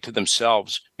lying to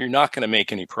themselves, you're not going to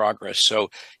make any progress. So,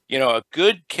 a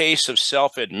good case of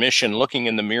self-admission, looking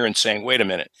in the mirror and saying, wait a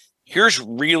minute, here's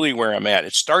really where I'm at.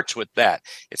 It starts with that.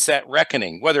 It's that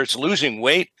reckoning, whether it's losing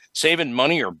weight, saving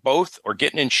money, or both, or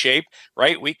getting in shape,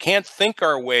 right? We can't think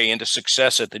our way into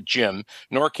success at the gym,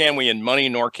 nor can we in money,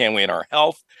 nor can we in our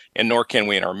health, and nor can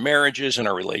we in our marriages and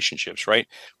our relationships, right?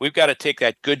 We've got to take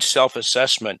that good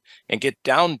self-assessment and get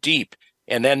down deep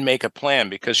and then make a plan,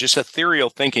 because just ethereal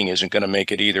thinking isn't going to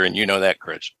make it either. And you know that,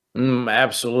 Chris.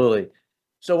 Absolutely.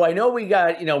 So I know we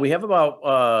got, we have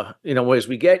about, as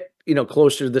we get,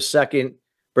 closer to the second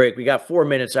break, we got 4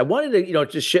 minutes. I wanted to,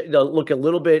 just look a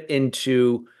little bit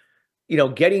into,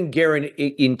 getting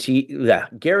guaranteed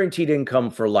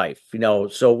income for life,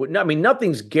 so, I mean,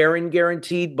 nothing's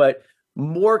guaranteed, but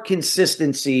more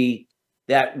consistency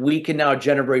that we can now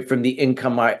generate from the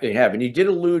income I have. And you did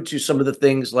allude to some of the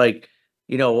things like,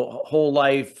 whole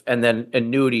life and then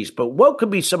annuities, but what could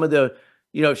be some of the,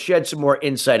 shed some more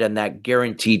insight on that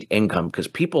guaranteed income? Because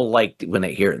people like when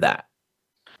they hear that.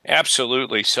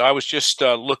 Absolutely. So I was just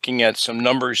looking at some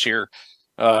numbers here,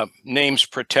 names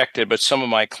protected, but some of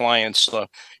my clients,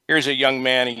 here's a young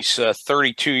man, he's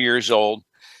 32 years old,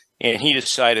 and he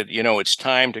decided, it's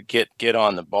time to get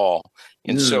on the ball.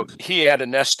 And so he had a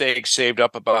nest egg saved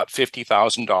up about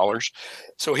 $50,000.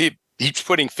 So he's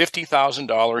putting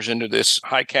 $50,000 into this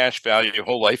high cash value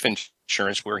whole life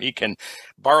insurance, where he can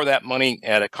borrow that money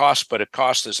at a cost, but it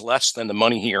cost is less than the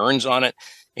money he earns on it.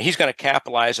 And he's going to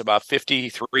capitalize about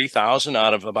 $53,000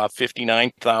 out of about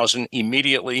 $59,000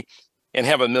 immediately, and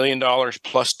have $1 million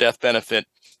plus death benefit,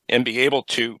 and be able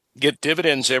to get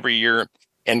dividends every year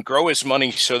and grow his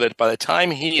money so that by the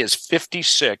time he is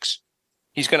 56,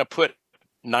 he's going to put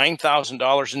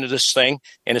 $9,000 into this thing,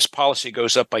 and his policy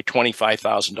goes up by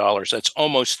 $25,000. That's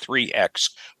almost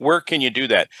 3x. Where can you do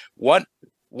that? What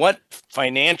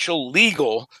financial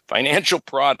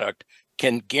product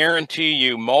can guarantee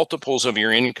you multiples of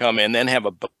your income and then have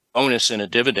a bonus in a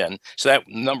dividend? So that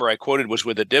number I quoted was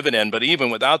with a dividend, but even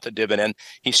without the dividend,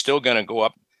 he's still going to go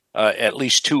up at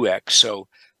least 2x. So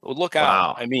look out.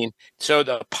 Wow. I mean, so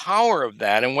the power of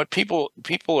that, and what people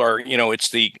are, it's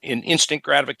the instant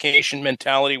gratification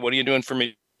mentality. What are you doing for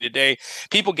me today?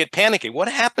 People get panicky. What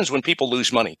happens when people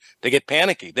lose money? They get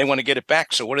panicky. They want to get it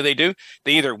back. So what do?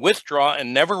 They either withdraw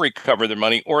and never recover their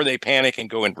money, or they panic and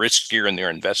go in riskier in their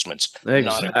investments.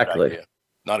 Exactly.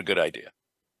 Not a good idea.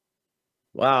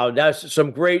 Wow. That's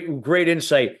some great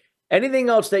insight. Anything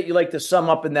else that you like to sum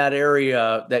up in that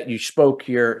area that you spoke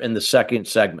here in the second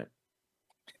segment?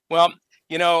 Well,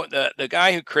 the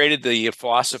guy who created the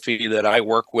philosophy that I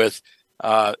work with,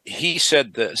 he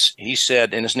said this. He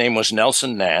said, and his name was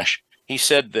Nelson Nash. He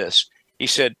said this. He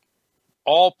said,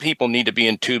 all people need to be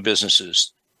in two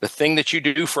businesses: the thing that you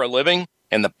do for a living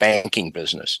and the banking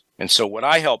business. And so what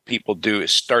I help people do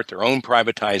is start their own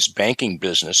privatized banking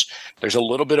business. There's a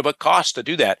little bit of a cost to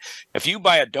do that. If you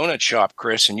buy a donut shop,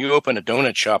 Chris, and you open a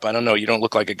donut shop, I don't know, you don't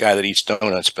look like a guy that eats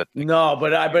donuts, but no,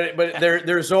 but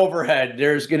there's overhead.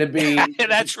 There's going to be.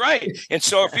 That's right. And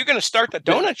so if you're going to start the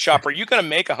donut shop, are you going to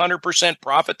make 100%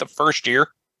 profit the first year?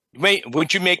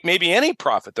 Would you make maybe any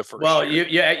profit the first year?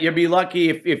 Well, you'd be lucky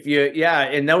if you,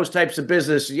 in those types of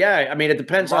business. Yeah. I mean, it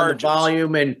depends on the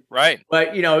volume and right.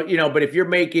 But, but if you're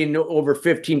making over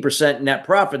 15% net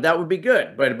profit, that would be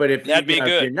good. But if that'd be good.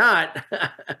 If you're not.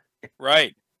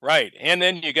 Right. Right. And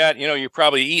then you got, you're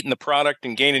probably eating the product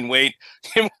and gaining weight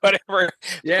and whatever.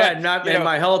 Yeah. And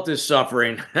my health is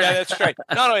suffering. Yeah, that's right.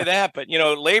 Not only that, but,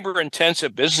 labor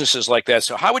intensive businesses like that.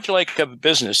 So how would you like to have a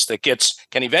business that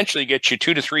can eventually get you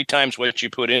 2 to 3 times what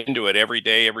you put into it every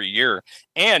day, every year,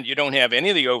 and you don't have any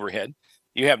of the overhead?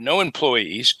 You have no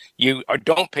employees. You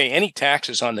don't pay any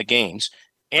taxes on the gains,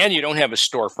 and you don't have a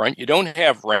storefront. You don't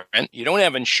have rent. You don't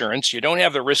have insurance. You don't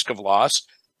have the risk of loss.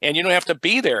 And you don't have to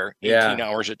be there 18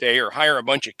 hours a day or hire a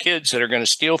bunch of kids that are going to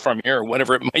steal from you or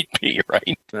whatever it might be,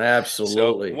 right?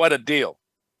 Absolutely. So what a deal.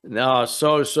 No,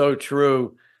 so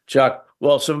true, Chuck.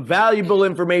 Well, some valuable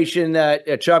information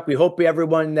that, Chuck, we hope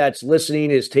everyone that's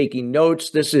listening is taking notes.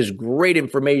 This is great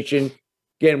information.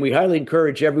 Again, we highly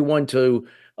encourage everyone to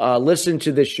listen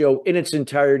to this show in its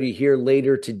entirety here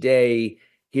later today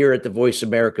here at the Voice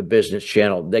America Business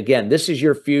Channel. Again, this is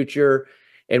your future.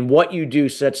 And what you do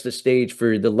sets the stage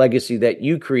for the legacy that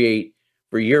you create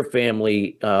for your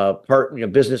family,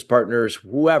 business partners,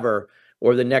 whoever,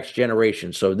 or the next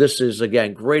generation. So this is,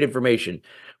 again, great information.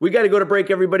 We got to go to break,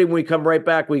 everybody. When we come right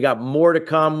back, we got more to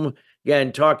come.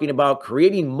 Again, talking about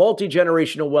creating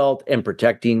multi-generational wealth and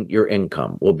protecting your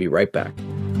income. We'll be right back.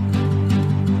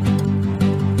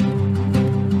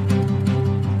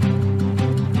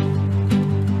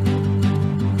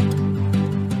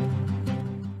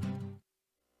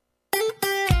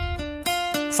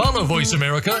 Follow Voice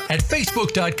America at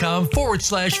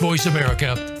facebook.com/Voice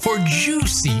America for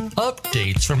juicy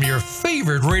updates from your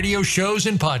favorite radio shows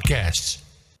and podcasts.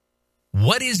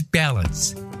 What is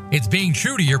balance? It's being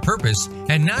true to your purpose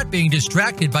and not being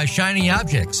distracted by shiny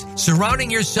objects,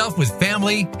 surrounding yourself with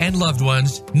family and loved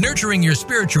ones, nurturing your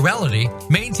spirituality,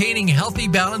 maintaining a healthy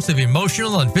balance of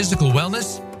emotional and physical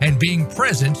wellness, and being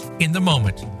present in the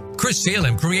moment. Chris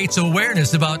Salem creates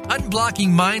awareness about unblocking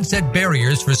mindset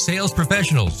barriers for sales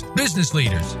professionals, business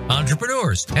leaders,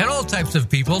 entrepreneurs, and all types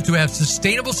of people to have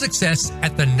sustainable success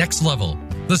at the next level.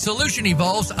 The solution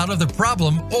evolves out of the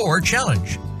problem or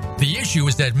challenge. The issue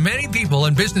is that many people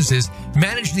and businesses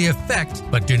manage the effect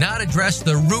but do not address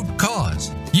the root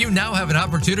cause. You now have an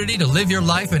opportunity to live your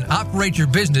life and operate your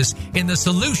business in the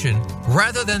solution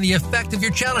rather than the effect of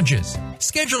your challenges.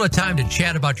 Schedule a time to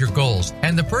chat about your goals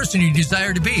and the person you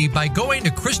desire to be by going to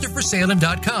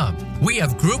ChristopherSalem.com. We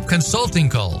have group consulting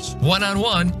calls,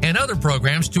 one-on-one, and other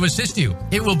programs to assist you.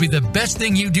 It will be the best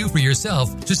thing you do for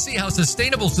yourself to see how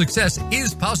sustainable success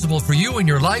is possible for you in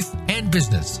your life and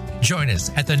business. Join us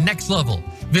at the next level.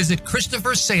 Visit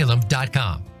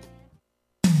ChristopherSalem.com.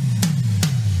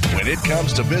 When it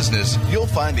comes to business, you'll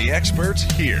find the experts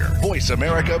here. Voice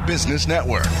America Business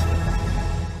Network.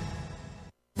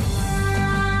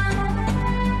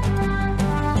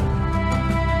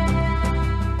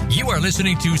 You are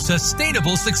listening to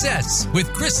Sustainable Success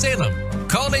with Chris Salem.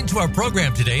 Call into our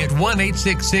program today at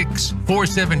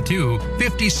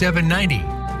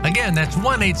 1-866-472-5790. Again, that's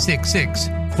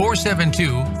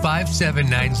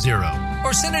 1-866-472-5790.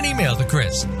 Or send an email to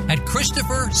Chris at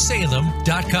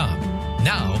ChristopherSalem.com.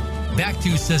 Now, back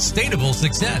to Sustainable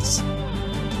Success.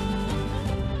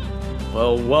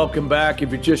 Well, welcome back. If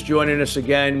you're just joining us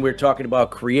again, we're talking about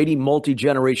creating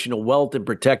multi-generational wealth and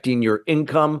protecting your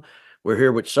income. We're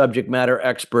here with subject matter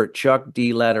expert Chuck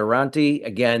D. Latoranti.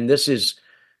 Again, this is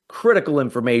critical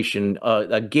information,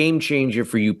 a game changer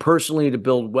for you personally to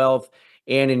build wealth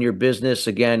and in your business.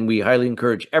 Again, we highly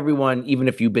encourage everyone, even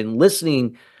if you've been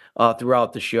listening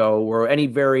throughout the show or any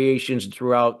variations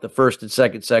throughout the first and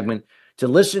second segment, to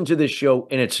listen to this show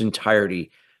in its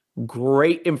entirety.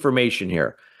 Great information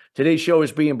here. Today's show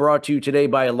is being brought to you today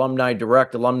by Alumni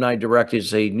Direct. Alumni Direct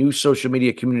is a new social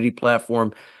media community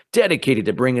platform dedicated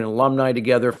to bringing alumni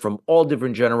together from all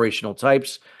different generational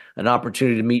types, an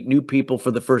opportunity to meet new people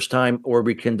for the first time or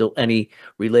rekindle any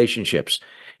relationships.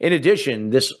 In addition,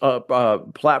 this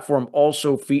platform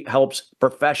also helps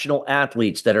professional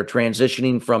athletes that are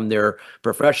transitioning from their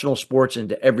professional sports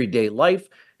into everyday life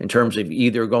in terms of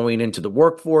either going into the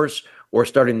workforce or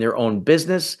starting their own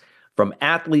business. From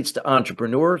athletes to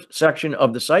entrepreneurs section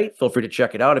of the site. Feel free to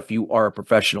check it out if you are a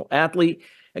professional athlete.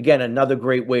 Again, another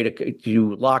great way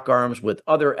to lock arms with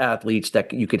other athletes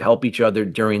that you could help each other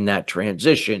during that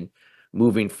transition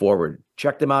moving forward.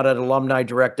 Check them out at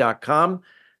alumnidirect.com.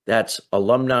 That's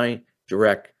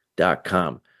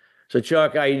alumnidirect.com. So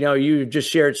Chuck, I know you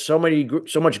just shared so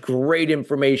much great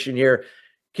information here.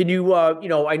 Can you,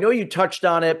 I know you touched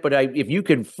on it, but if you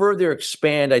can further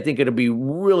expand, I think it'll be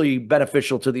really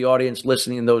beneficial to the audience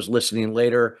listening and those listening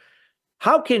later.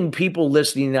 How can people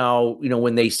listening now,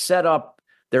 when they set up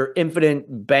their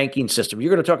infinite banking system, you're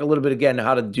going to talk a little bit again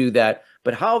how to do that,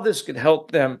 but how this could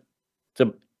help them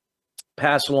to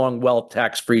pass along wealth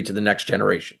tax-free to the next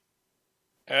generation?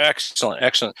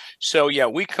 Excellent. So yeah,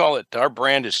 we call it, our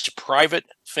brand is Private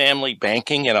Family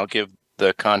Banking, and I'll give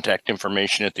the contact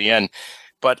information at the end.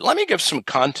 But let me give some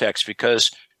context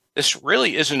because this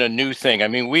really isn't a new thing. I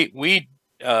mean, we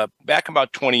back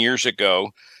about 20 years ago,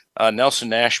 Nelson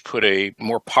Nash put a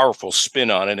more powerful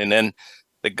spin on it. And then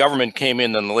the government came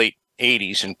in the late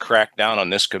 80s and cracked down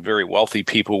on this because very wealthy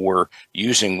people were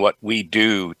using what we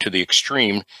do to the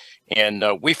extreme. And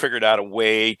we figured out a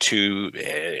way to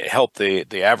help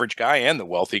the average guy and the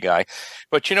wealthy guy.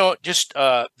 But, just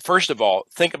first of all,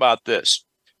 think about this.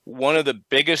 One of the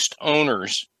biggest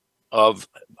owners of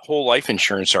whole life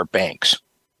insurance are banks.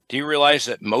 Do you realize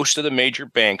that most of the major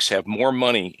banks have more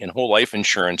money in whole life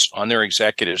insurance on their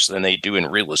executives than they do in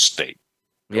real estate?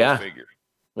 Yeah.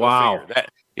 Wow.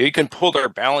 That. You can pull their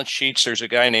balance sheets. There's a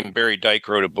guy named Barry Dyke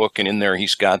wrote a book, and in there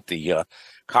he's got the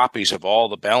copies of all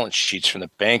the balance sheets from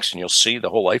the banks, and you'll see the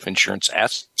whole life insurance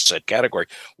asset category.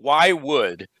 Why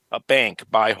would a bank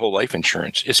buy whole life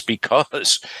insurance? It's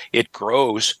because it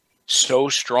grows so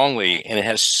strongly, and it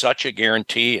has such a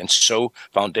guarantee and so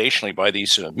foundationally by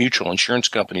these mutual insurance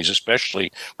companies,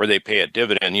 especially where they pay a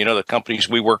dividend. The companies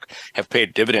we work have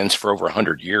paid dividends for over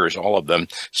 100 years, all of them,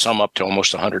 some up to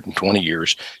almost 120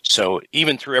 years. So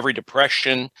even through every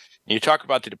depression, you talk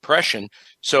about the depression.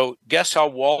 So guess how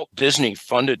Walt Disney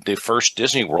funded the first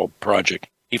Disney World project?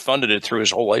 he funded it through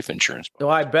his whole life insurance. No,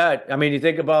 I bet. I mean, you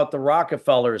think about the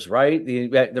Rockefellers, right?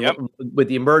 Yep. With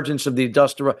the emergence of the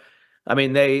industrial, I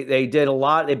mean, they did a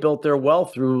lot. They built their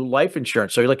wealth through life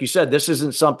insurance. So, like you said, this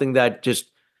isn't something that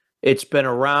just it's been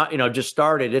around. Just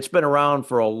started. It's been around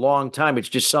for a long time. It's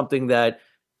just something that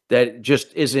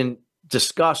just isn't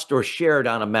discussed or shared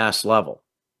on a mass level.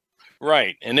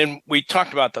 Right. And then we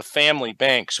talked about the family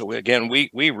bank. So again, we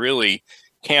really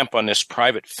camp on this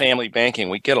private family banking.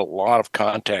 We get a lot of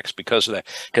contacts because of that,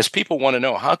 because people want to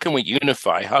know, how can we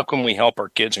unify? How can we help our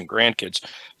kids and grandkids?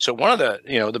 So one of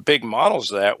the big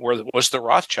models of that was the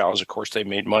Rothschilds. Of course, they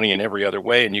made money in every other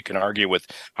way, and you can argue with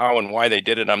how and why they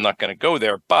did it. I'm not going to go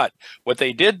there. But what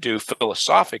they did do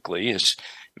philosophically is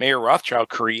Mayor Rothschild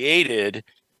created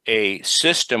a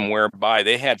system whereby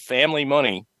they had family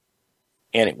money.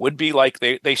 And it would be like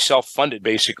they self-funded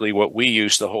basically what we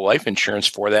use the whole life insurance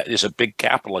for. That is a big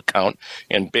capital account,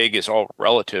 and big is all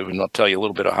relative. And I'll tell you a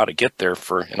little bit of how to get there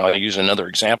and I'll use another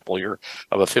example here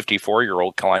of a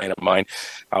 54-year-old client of mine,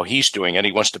 how he's doing it.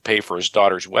 He wants to pay for his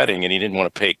daughter's wedding, and he didn't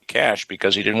want to pay cash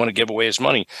because he didn't want to give away his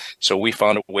money. So we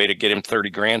found a way to get him 30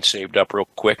 grand saved up real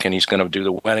quick, and he's going to do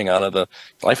the wedding out of the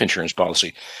life insurance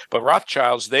policy. But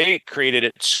Rothschilds, they created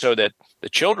it so that the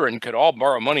children could all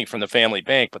borrow money from the family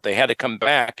bank, but they had to come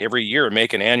back every year and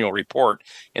make an annual report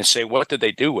and say, what did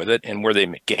they do with it? And were they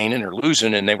gaining or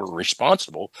losing? And they were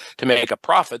responsible to make a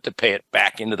profit to pay it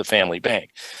back into the family bank.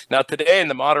 Now, today in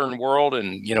the modern world,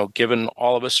 and, given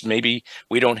all of us, maybe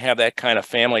we don't have that kind of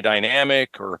family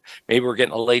dynamic, or maybe we're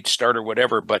getting a late start or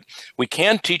whatever, but we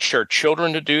can teach our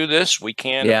children to do this. We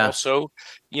can also,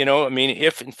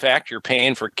 if in fact you're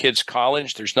paying for kids'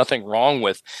 college, there's nothing wrong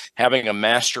with having a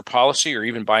master policy or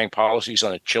even buying policies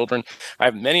on the children. I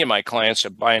have many of my clients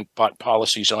have bought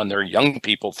policies on their young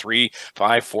people, 3,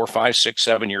 5, 4, 5, 6,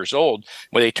 7 years old.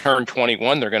 When they turn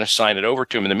 21, they're going to sign it over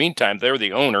to them. In the meantime, they're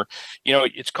the owner.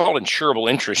 It's called insurable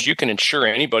interest. You can insure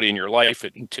anybody in your life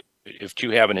if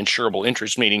you have an insurable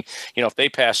interest, meaning, if they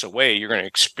pass away, you're going to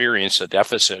experience a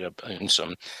deficit in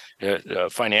some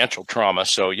financial trauma.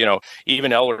 So,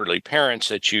 even elderly parents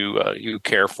that you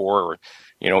care for, or,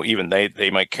 even they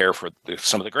might care for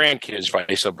some of the grandkids,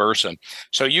 vice versa.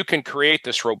 So you can create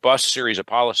this robust series of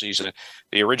policies.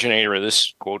 The originator of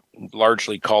this, quote,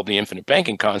 largely called the infinite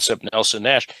banking concept, Nelson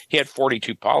Nash, he had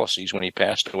 42 policies when he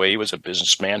passed away. He was a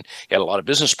businessman. He had a lot of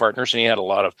business partners, and he had a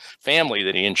lot of family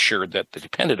that he insured that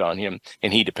depended on him,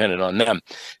 and he depended on them.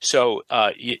 So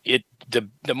the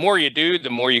more you do, the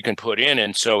more you can put in.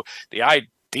 And so the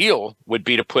ideal would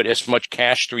be to put as much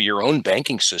cash through your own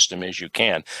banking system as you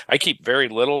can. I keep very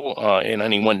little in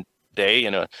any one day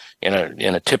in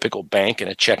a typical bank, in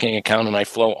a checking account, and I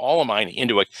flow all of mine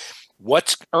into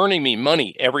what's earning me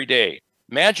money every day.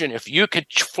 Imagine if you could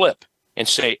flip and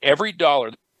say every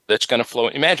dollar that's going to flow.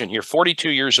 Imagine you're 42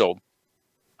 years old,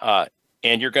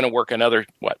 and you're going to work another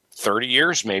 30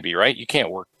 years maybe, right? You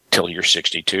can't work till you're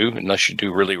 62 unless you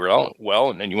do really well,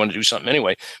 and then you want to do something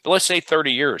anyway. But let's say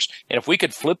 30 years. And if we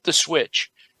could flip the switch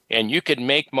and you could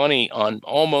make money on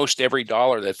almost every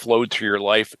dollar that flowed through your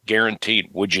life, guaranteed,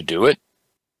 would you do it?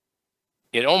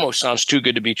 It almost sounds too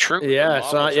good to be true.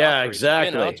 Yeah,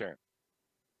 exactly.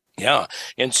 Yeah.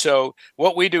 And so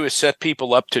what we do is set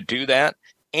people up to do that.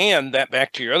 And that,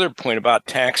 back to your other point about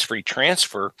tax-free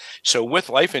transfer. So with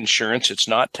life insurance, it's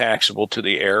not taxable to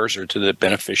the heirs or to the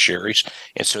beneficiaries.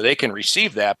 And so they can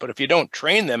receive that. But if you don't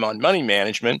train them on money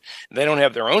management, they don't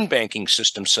have their own banking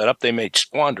system set up, they may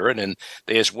squander it. And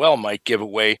they as well might give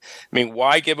away.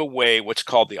 Why give away what's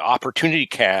called the opportunity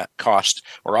cost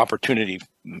or opportunity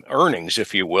earnings,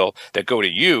 if you will, that go to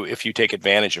you if you take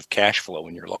advantage of cash flow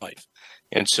in your life?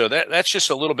 And so that's just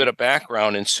a little bit of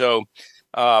background. And so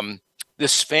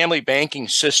this family banking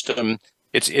system,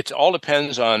 it all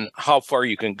depends on how far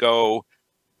you can go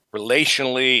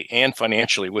relationally and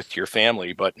financially with your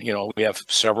family. But, we have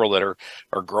several that are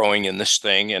growing in this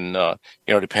thing, and,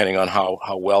 depending on how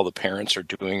well the parents are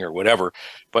doing or whatever.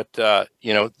 But, they've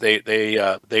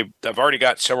already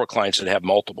got several clients that have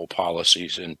multiple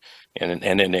policies, and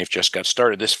then they've just got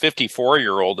started. This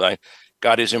 54-year-old, I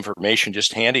got his information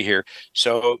just handy here.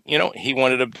 So, he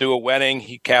wanted to do a wedding.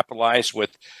 He capitalized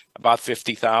with about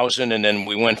 $50,000, and then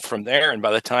we went from there. And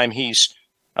by the time he's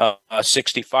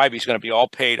 65, he's going to be all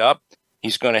paid up.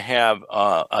 He's going to have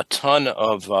a ton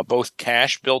of both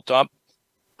cash built up.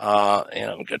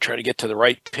 And I'm going to try to get to the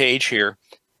right page here.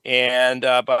 And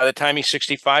by the time he's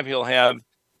 65, he'll have,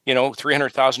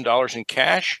 $300,000 in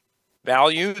cash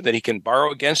value that he can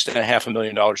borrow against, and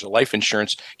 $500,000 of life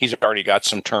insurance. He's already got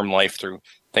some term life through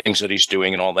things that he's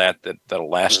doing and all that'll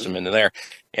last him into there.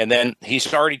 And then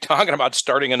he's already talking about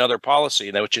starting another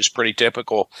policy, which is pretty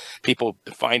typical. People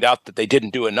find out that they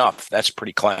didn't do enough. That's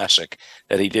pretty classic,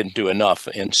 that he didn't do enough.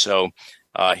 And so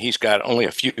he's got only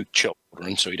a few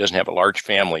children, so he doesn't have a large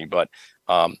family, but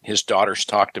his daughters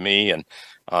talk to me, and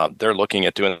they're looking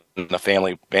at doing the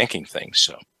family banking thing.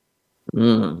 So.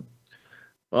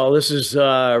 Well, this is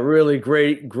really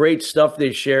great stuff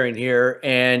they're sharing here.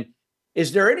 And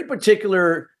is there any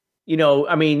particular,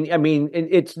 I mean,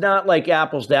 it's not like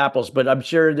apples to apples, but I'm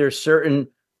sure there's certain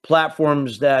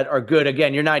platforms that are good.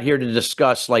 Again, you're not here to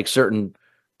discuss like certain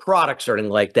products or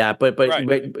anything like that, but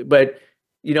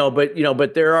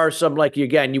there are some, like,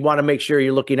 again, you want to make sure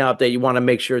you're looking out, that you want to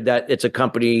make sure that it's a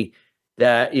company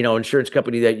that, insurance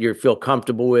company that you feel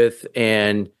comfortable with,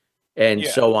 and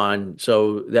so on.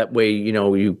 So that way,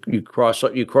 you cross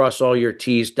all your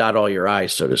T's, dot all your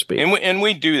I's, so to speak. And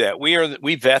we do that.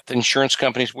 We vet the insurance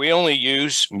companies. We only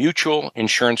use mutual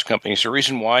insurance companies. The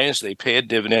reason why is they pay a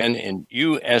dividend, and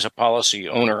you as a policy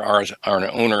owner are an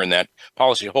owner in that,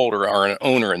 policy holder are an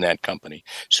owner in that company.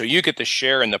 So you get to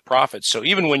share in the profits. So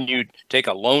even when you take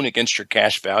a loan against your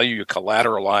cash value, you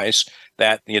collateralize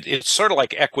that. It's sort of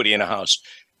like equity in a house.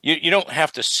 You don't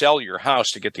have to sell your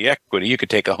house to get the equity. You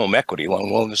could take a home equity loan.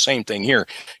 Well, the same thing here.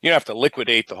 You don't have to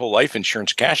liquidate the whole life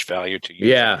insurance cash value to use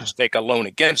it. Just take a loan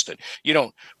against it. You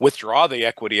don't withdraw the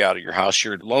equity out of your house.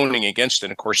 You're loaning against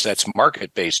it. Of course, that's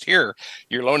market-based. Here,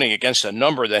 you're loaning against a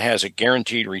number that has a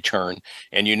guaranteed return,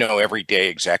 and you know every day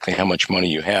exactly how much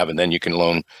money you have, and then you can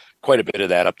loan quite a bit of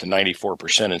that, up to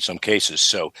 94% in some cases.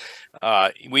 So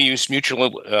we use mutual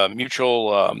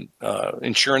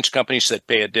insurance companies that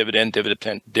pay a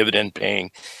dividend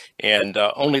paying, and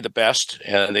only the best.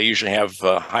 They usually have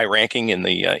high ranking in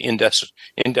the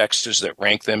indexes that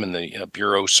rank them, and the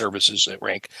bureau services that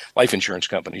rank life insurance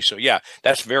companies. So yeah,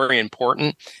 that's very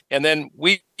important. And then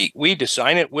we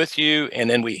design it with you,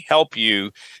 and then we help you.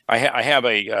 I have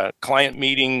a client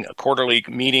meeting, a quarterly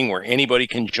meeting where anybody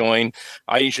can join.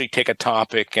 I usually take a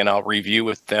topic and I'll review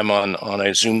with them on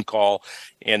a Zoom call,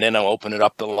 and then I'll open it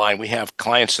up the line. We have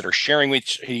clients that are sharing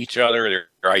with each other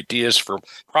their ideas for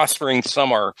prospering.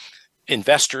 Some are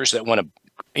investors that want to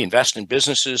invest in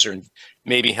businesses or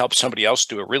maybe help somebody else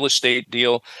do a real estate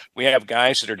deal. We have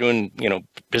guys that are doing,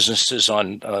 businesses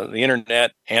on the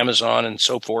internet, Amazon, and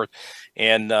so forth.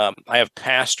 And I have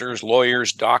pastors,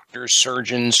 lawyers, doctors,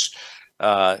 surgeons,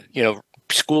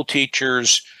 school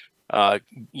teachers,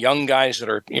 young guys that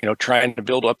are, trying to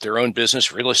build up their own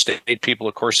business, real estate people.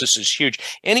 Of course, this is huge.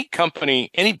 Any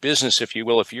company, any business, if you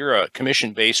will, if you're a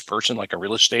commission-based person like a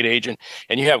real estate agent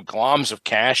and you have gloms of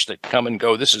cash that come and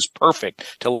go, this is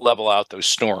perfect to level out those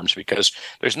storms, because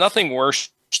there's nothing worse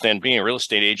than being a real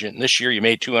estate agent. And this year you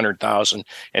made $200,000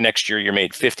 and next year you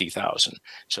made $50,000.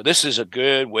 So this is a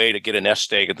good way to get a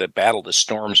nest egg to battle the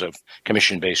storms of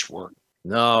commission-based work.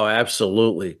 No,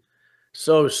 absolutely.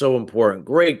 So important.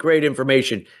 Great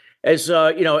information. As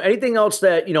anything else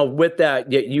that with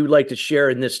that you'd like to share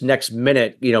in this next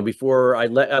minute, before I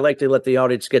like to let the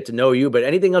audience get to know you, but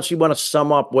anything else you want to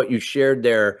sum up what you shared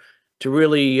there to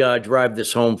really drive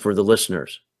this home for the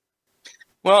listeners?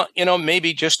 Well,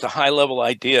 maybe just a high-level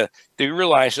idea. Do you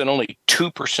realize that only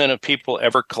 2% of people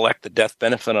ever collect the death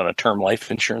benefit on a term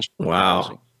life insurance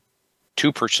policy? Wow.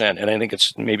 2%, and I think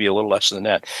it's maybe a little less than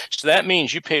that. So that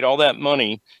means you paid all that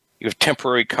money, you have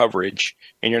temporary coverage,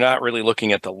 and you're not really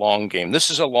looking at the long game. This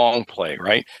is a long play,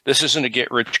 right? This isn't a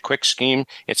get-rich-quick scheme.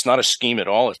 It's not a scheme at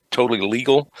all. It's totally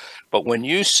legal. But when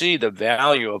you see the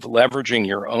value of leveraging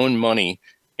your own money,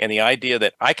 and the idea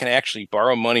that I can actually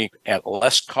borrow money at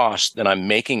less cost than I'm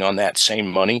making on that same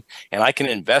money, and I can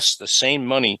invest the same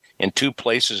money in two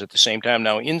places at the same time.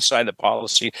 Now, inside the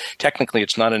policy, technically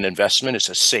it's not an investment, it's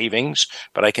a savings,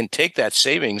 but I can take that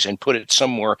savings and put it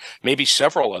somewhere, maybe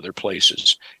several other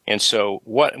places. And so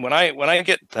when I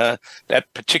get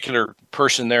that particular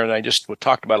person there that I just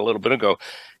talked about a little bit ago,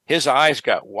 his eyes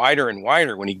got wider and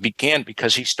wider when he began,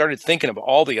 because he started thinking of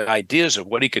all the ideas of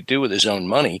what he could do with his own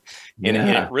money. And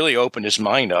it really opened his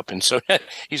mind up. And so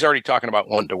he's already talking about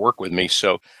wanting to work with me.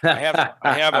 So I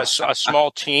have a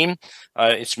small team.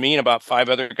 It's me and about 5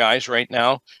 other guys right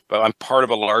now, but I'm part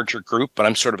of a larger group, but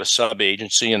I'm sort of a sub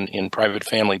agency in private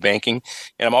family banking.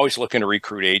 And I'm always looking to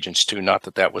recruit agents too. Not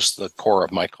that was the core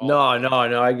of my call. No,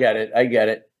 I get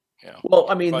it. Yeah. Well,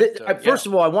 I mean, first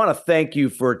of all, I want to thank you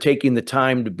for taking the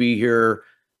time to be here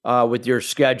with your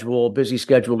busy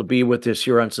schedule, to be with us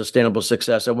here on Sustainable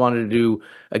Success. I wanted to,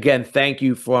 again, thank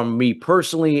you from me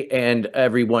personally and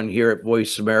everyone here at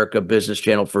Voice America Business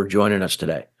Channel for joining us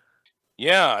today.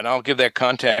 Yeah, and I'll give that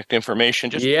contact information.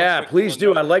 Just please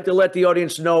do. I'd like to let the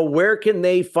audience know, where can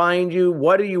they find you?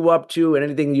 What are you up to? And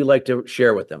anything you'd like to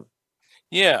share with them?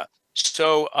 Yeah.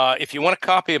 So if you want a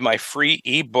copy of my free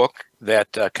ebook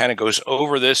that kind of goes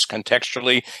over this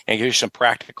contextually and gives you some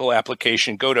practical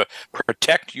application, go to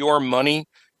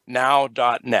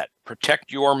protectyourmoneynow.net.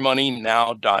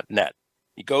 Protectyourmoneynow.net.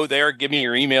 You go there, give me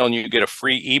your email, and you get a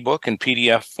free ebook in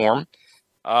PDF form.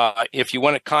 If you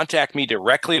want to contact me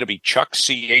directly, it'll be Chuck,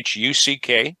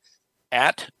 CHUCK,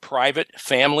 at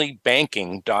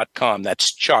privatefamilybanking.com.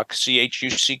 That's Chuck,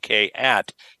 CHUCK,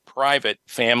 at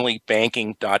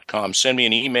privatefamilybanking.com. Send me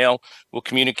an email. We'll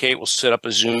communicate. We'll set up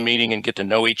a Zoom meeting and get to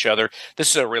know each other. This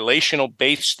is a relational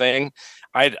based thing.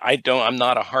 I'm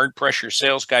not a hard pressure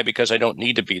sales guy because I don't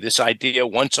need to be. This idea,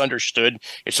 once understood,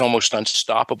 it's almost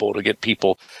unstoppable to get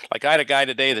people. Like, I had a guy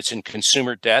today that's in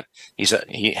consumer debt.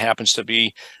 He happens to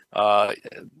be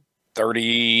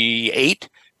 38,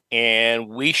 and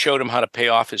we showed him how to pay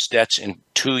off his debts in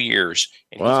 2 years.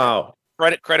 And wow.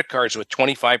 Credit cards with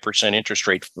 25% interest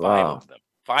rate,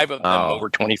 five of them over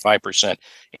 25%.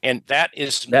 And that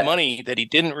is money that he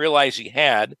didn't realize he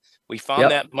had. We found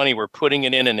that money, we're putting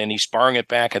it in, and then he's borrowing it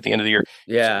back at the end of the year.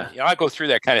 Yeah. So, I go through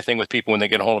that kind of thing with people when they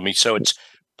get a hold of me. So it's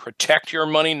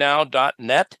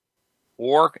protectyourmoneynow.net,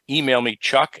 or email me,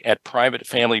 Chuck, at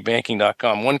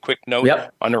privatefamilybanking.com. One quick note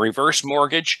on the reverse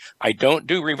mortgage. I don't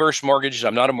do reverse mortgages.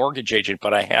 I'm not a mortgage agent,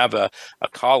 but I have a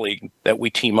colleague that we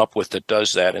team up with that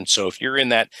does that. And so if you're in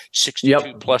that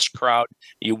 62 plus crowd,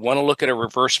 you want to look at a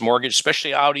reverse mortgage,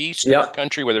 especially out east in our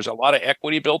country where there's a lot of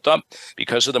equity built up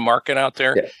because of the market out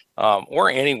there,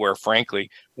 or anywhere, frankly.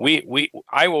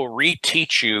 I will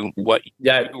reteach you what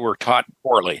you were taught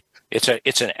poorly.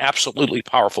 It's an absolutely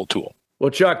powerful tool. Well,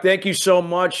 Chuck, thank you so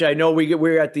much. I know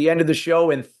we're at the end of the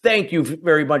show, and thank you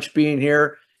very much for being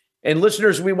here. And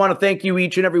listeners, we want to thank you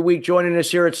each and every week joining us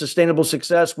here at Sustainable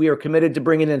Success. We are committed to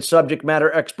bringing in subject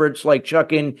matter experts like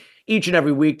Chuck in each and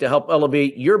every week to help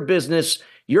elevate your business,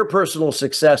 your personal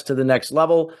success to the next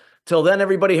level. Till then,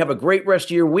 everybody, have a great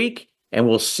rest of your week, and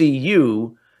we'll see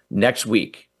you next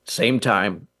week. Same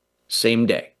time, same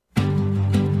day.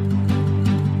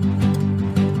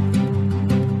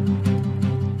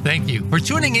 Thank you for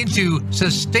tuning into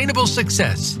Sustainable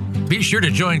Success. Be sure to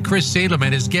join Chris Salem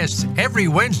and his guests every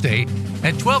Wednesday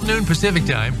at 12 noon Pacific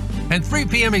Time and 3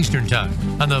 p.m. Eastern Time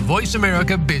on the Voice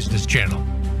America Business Channel.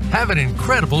 Have an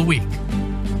incredible week.